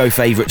and disco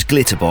favourites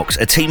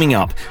Glitterbox are teaming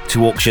up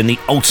to auction the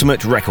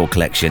ultimate record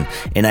collection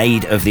in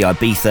aid of the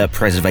Ibiza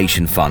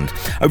Preservation Fund.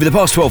 Over the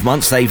past 12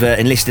 months, they've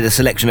enlisted a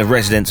selection of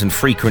residents and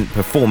frequent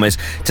performers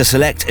to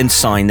select and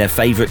sign their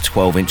favourite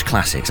 12-inch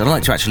classics. I'd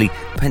like to actually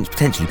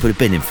potentially put a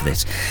bin in for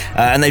this.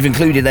 And they've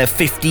included their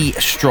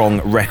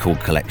 50-strong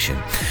record collection.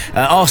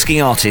 Asking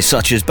artists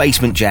such as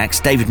Basement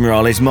Jaxx, David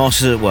Morales,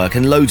 Masters at Work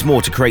and loads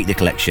more to create the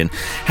collection.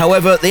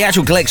 However, the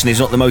actual collection is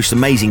not the most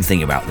amazing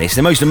thing about this.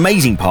 The most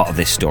amazing part of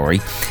this story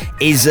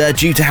is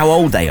due to how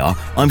old they are.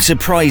 I'm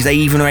surprised they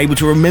even are able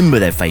to remember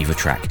their favourite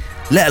track,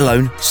 let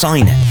alone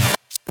sign it.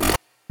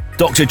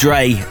 Dr.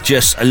 Dre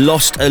just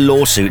lost a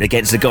lawsuit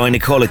against a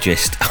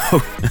gynecologist.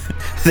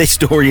 This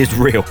story is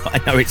real.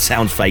 I know it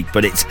sounds fake,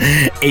 but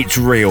it's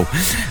real.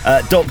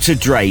 Dr.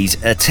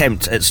 Dre's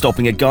attempt at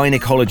stopping a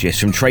gynecologist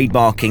from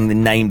trademarking the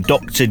name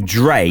Dr.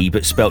 Dre,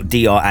 but spelt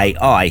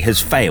D-R-A-I,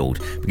 has failed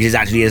because it's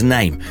actually his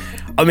name.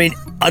 I mean,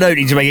 I don't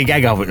need to make a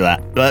gag up of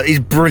that. He's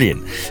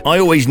brilliant. I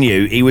always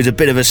knew he was a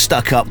bit of a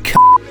stuck-up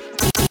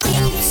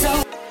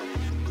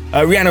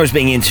Rihanna was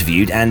being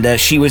interviewed and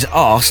she was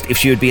asked if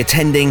she would be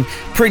attending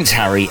Prince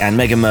Harry and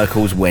Meghan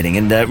Markle's wedding,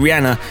 and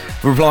Rihanna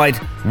replied,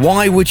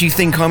 "Why would you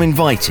think I'm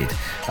invited?"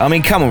 I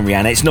mean, come on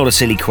Rihanna, it's not a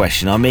silly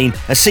question. I mean,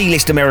 a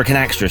C-list American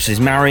actress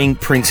is marrying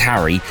Prince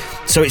Harry,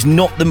 so it's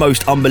not the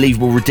most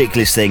unbelievable,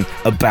 ridiculous thing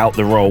about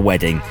the royal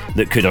wedding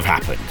that could have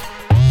happened.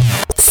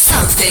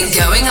 Something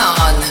going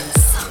on.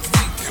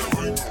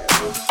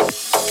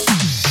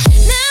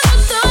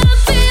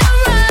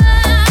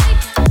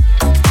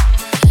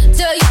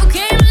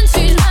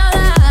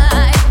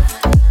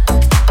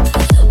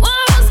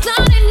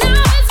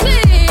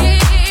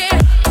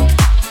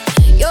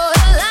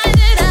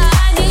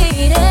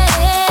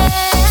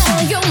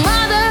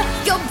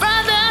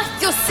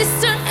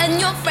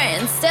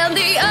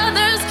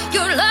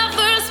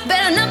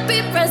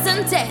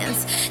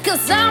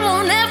 Cause I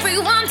want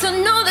everyone to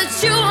know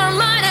that you are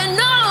mine and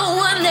no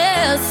one else.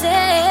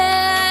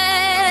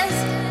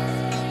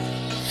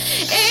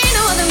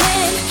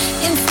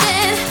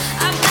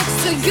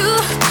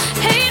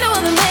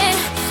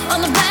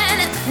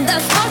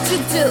 you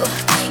do.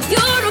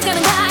 You're the kind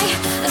of guy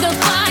that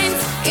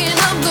finds in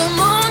the blue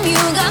moon. You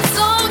got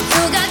soul,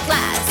 you got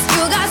class,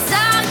 you got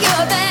style,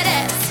 you're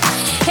badass.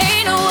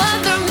 Ain't no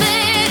other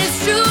man, it's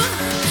true.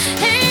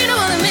 Ain't no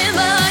other man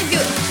but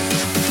you.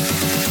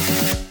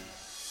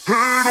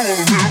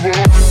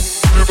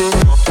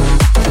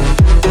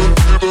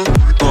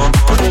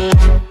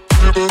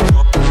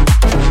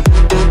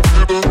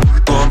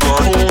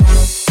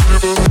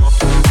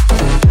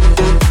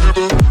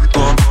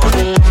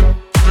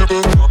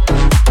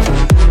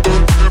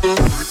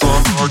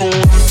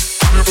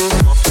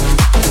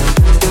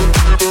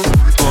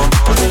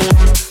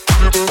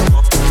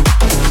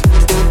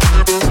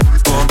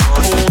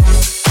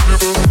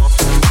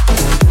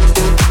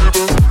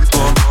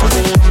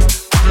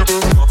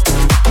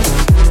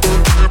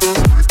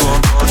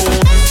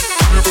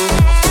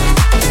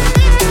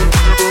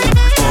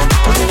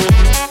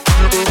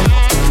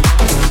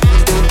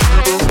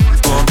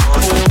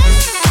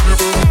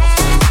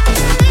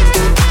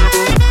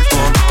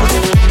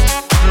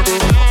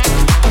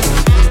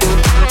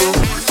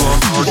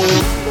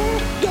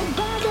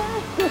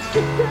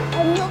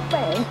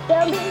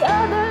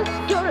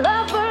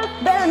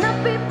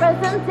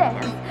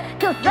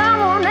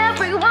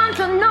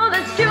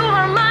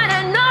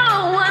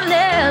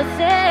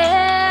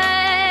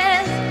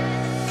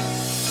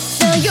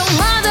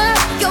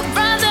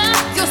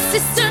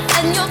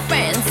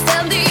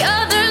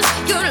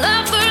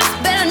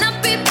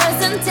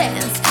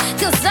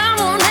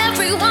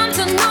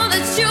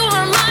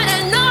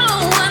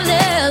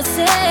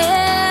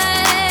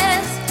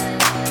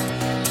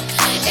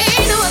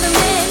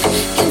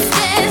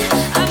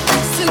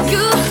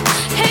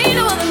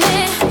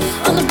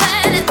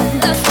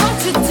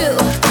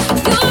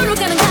 You're the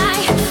kind of guy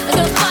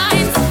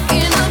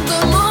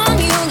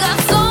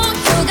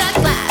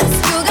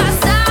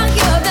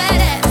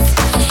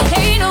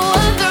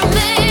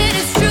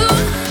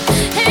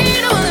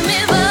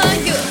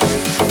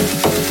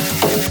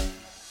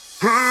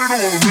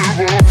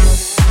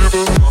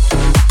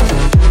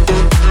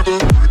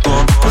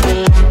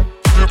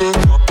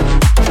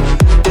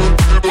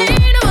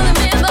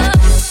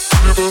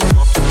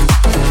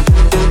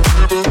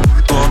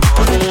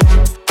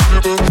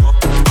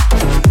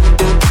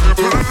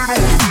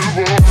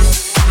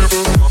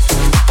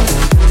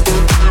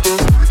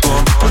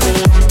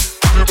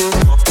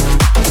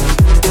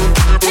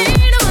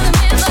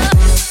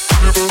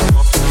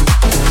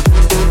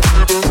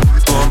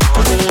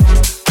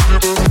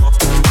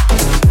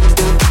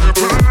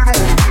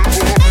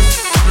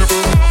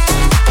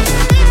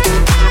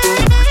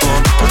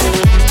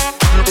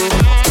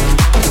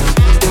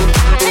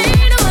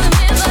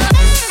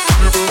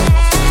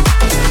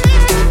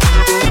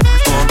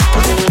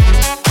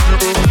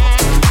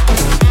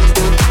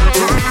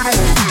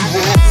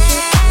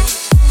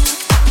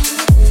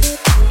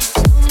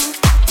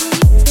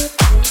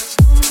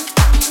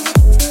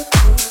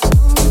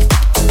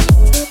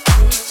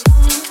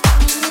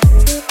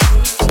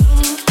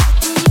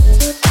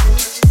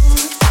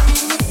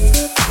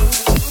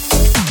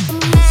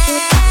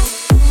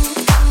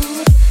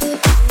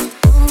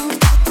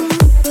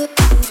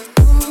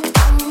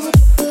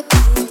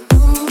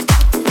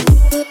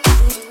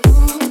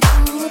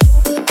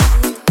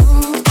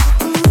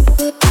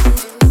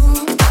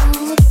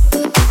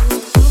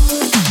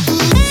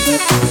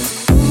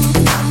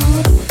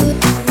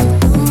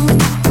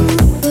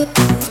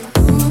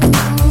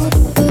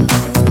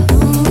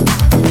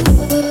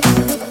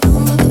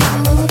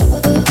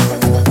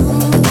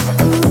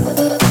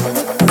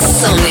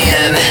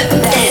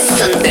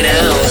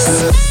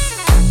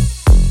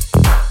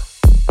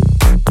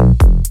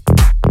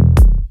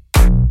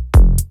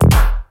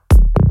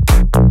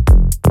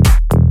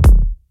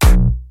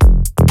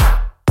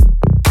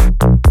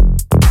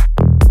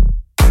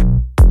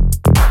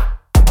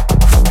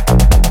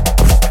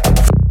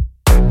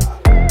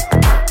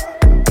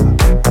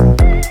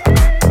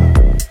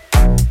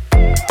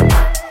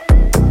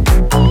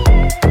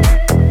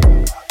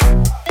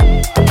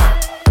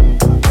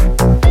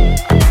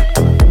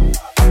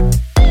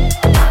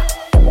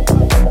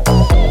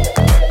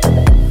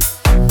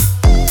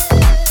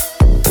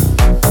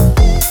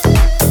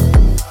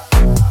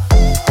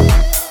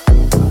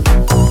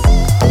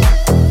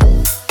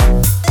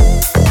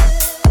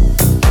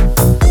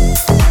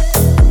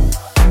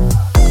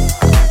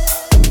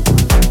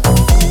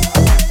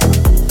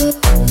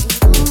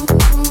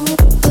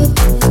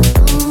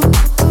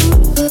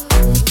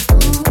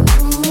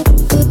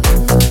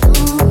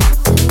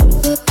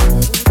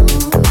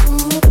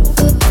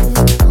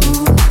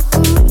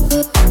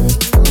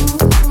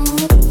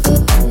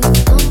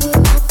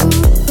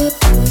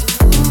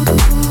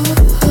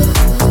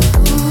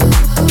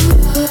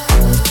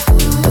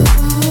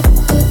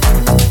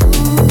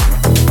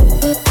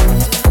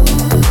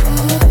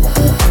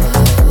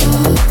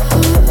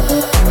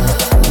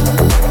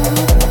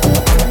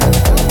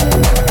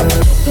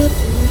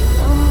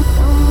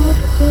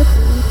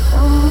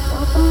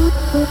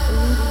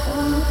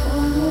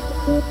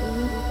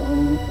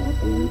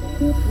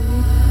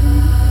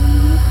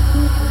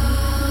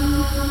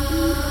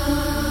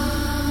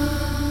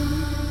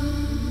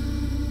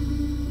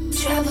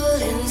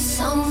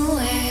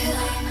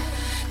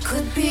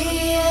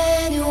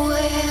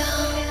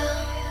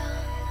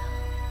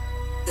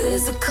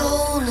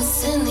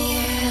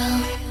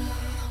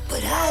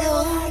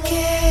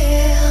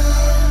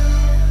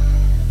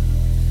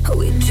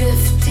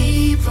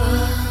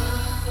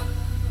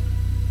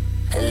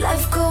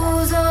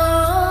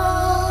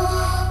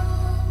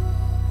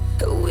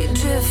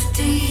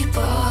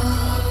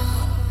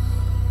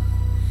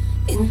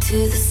to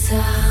the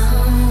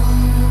sound.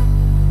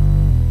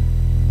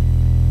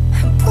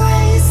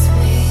 Embrace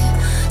me,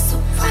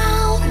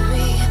 surround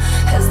me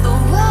as the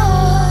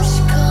rush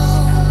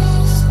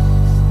comes.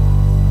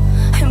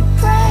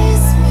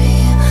 Embrace me,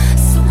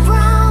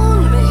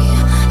 surround me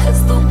as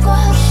the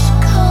rush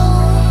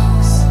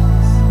comes.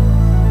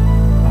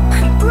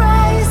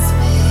 Embrace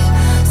me,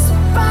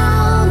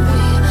 surround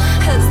me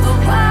as the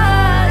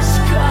rush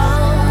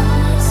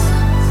comes.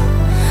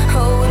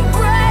 Oh,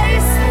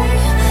 embrace me,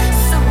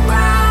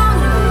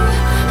 surround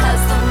me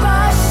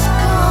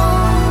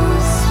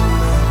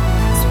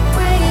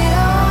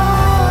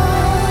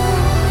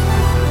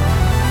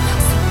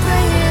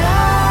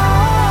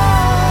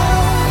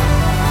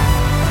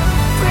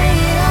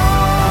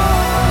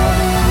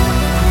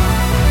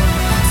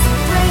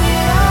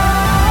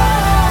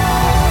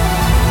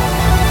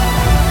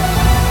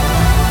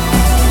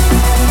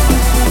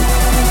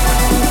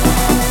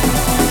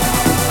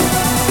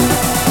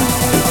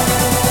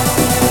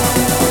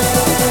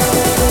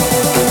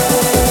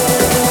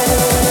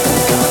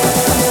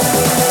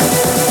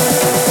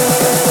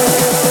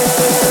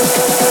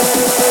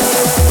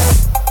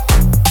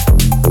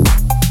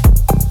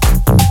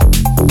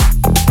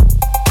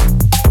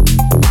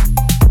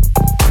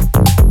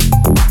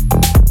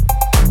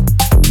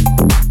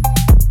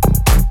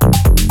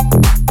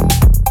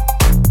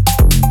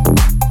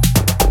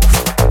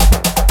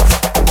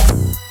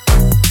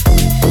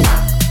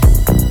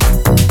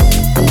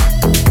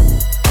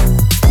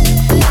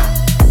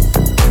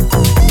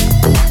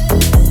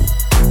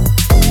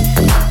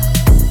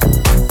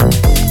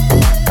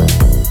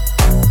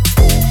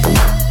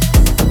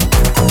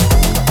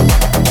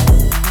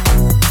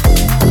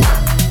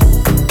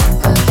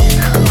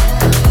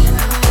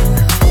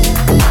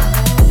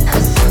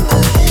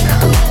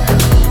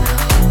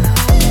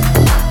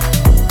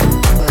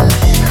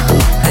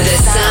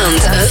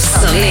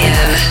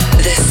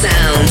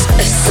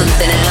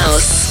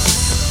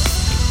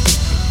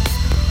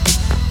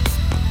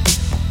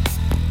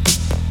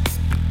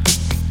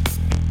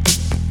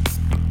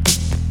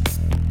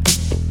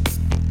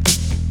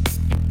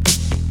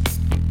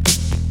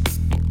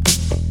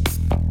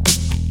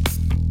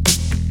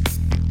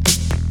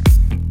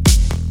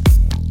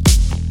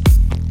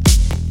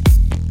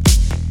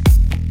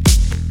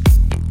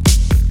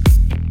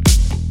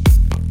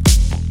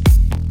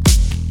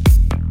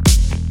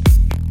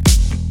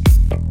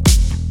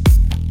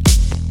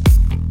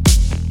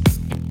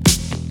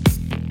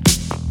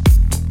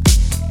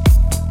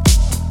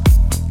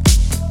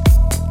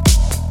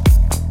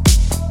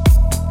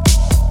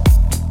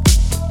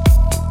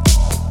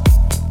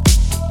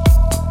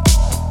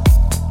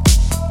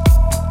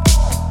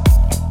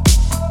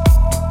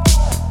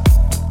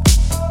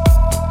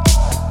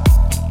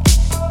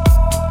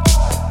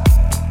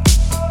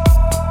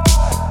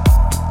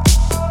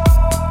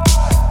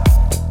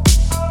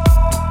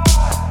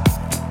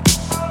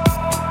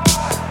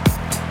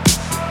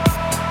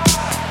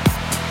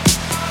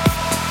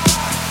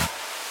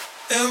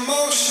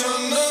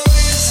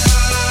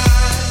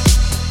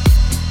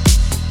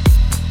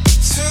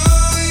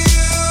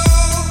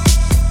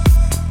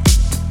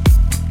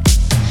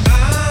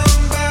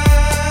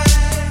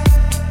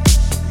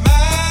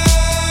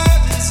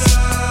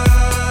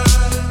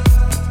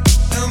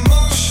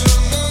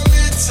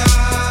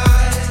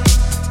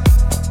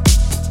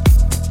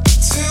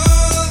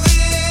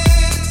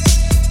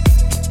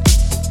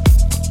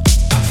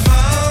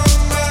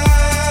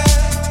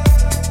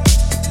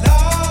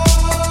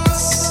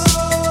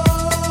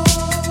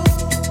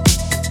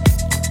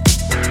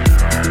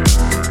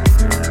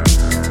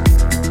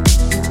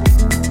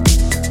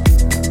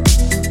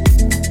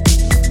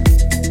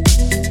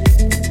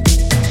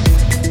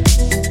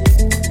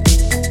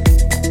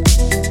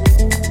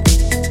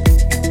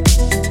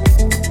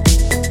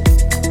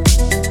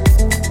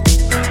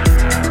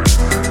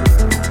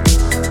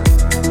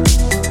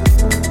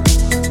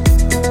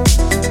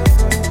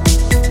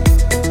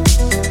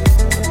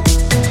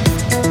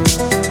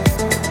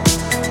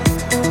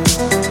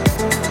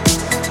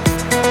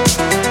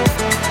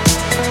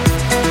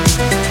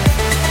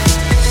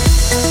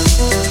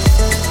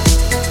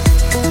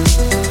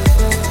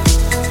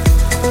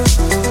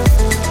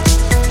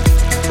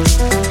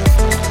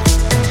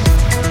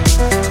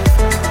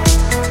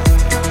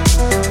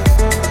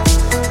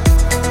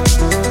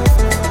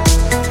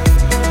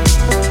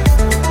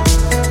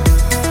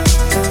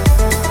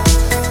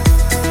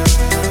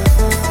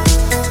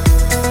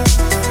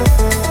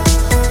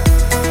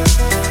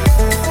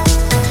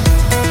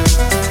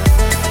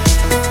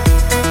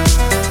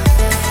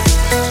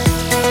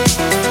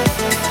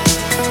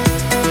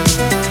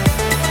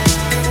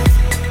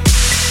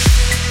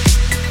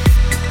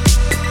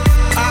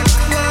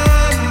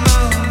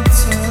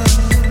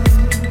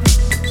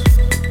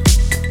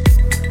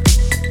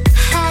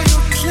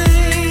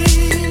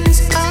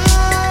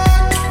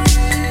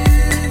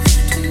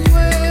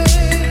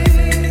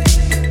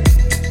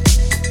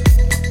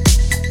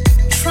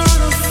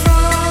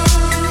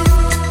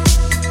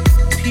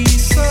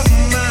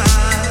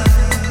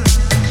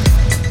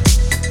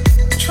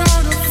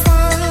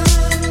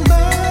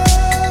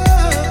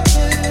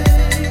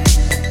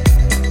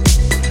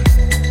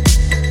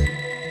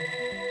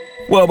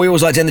Well, we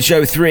always like to end the show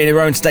with 3 in a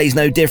row, and today's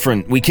no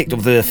different. We kicked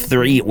off the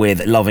 3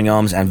 with Loving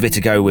Arms and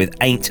Vitigo with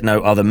Ain't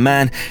No Other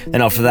Man.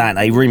 Then after that,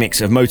 a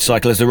remix of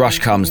Motorcycle As The Rush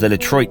Comes, the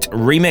Detroit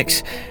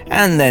remix.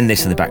 And then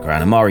this in the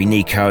background, Amari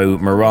Nico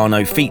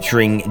Murano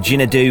featuring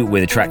Jinadu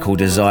with a track called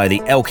Desire,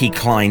 the Elkie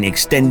Klein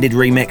extended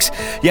remix.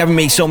 You having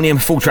me, Somnium.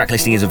 Full track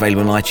listing is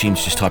available on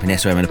iTunes. Just type in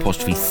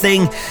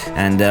SOMN''thing,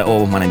 and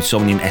or my name's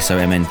Somnium,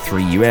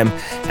 SOMN3UM,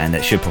 and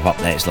it should pop up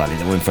there. It's like a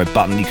little info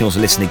button. You can also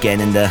listen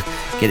again and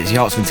get it to your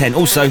heart's content.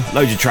 Also,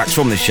 loads of tracks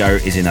from the show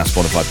is in our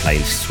Spotify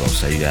playlist as well,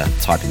 so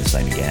type in the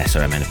same again,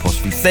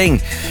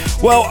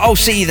 SOMN''thing. Well, I'll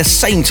see you the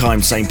same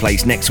time, same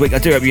place next week. I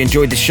do hope you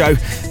enjoyed the show.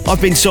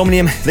 I've been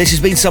Somnium. This has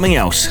been Something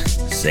Else.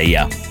 See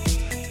ya.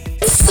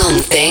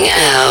 Something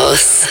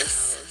Else.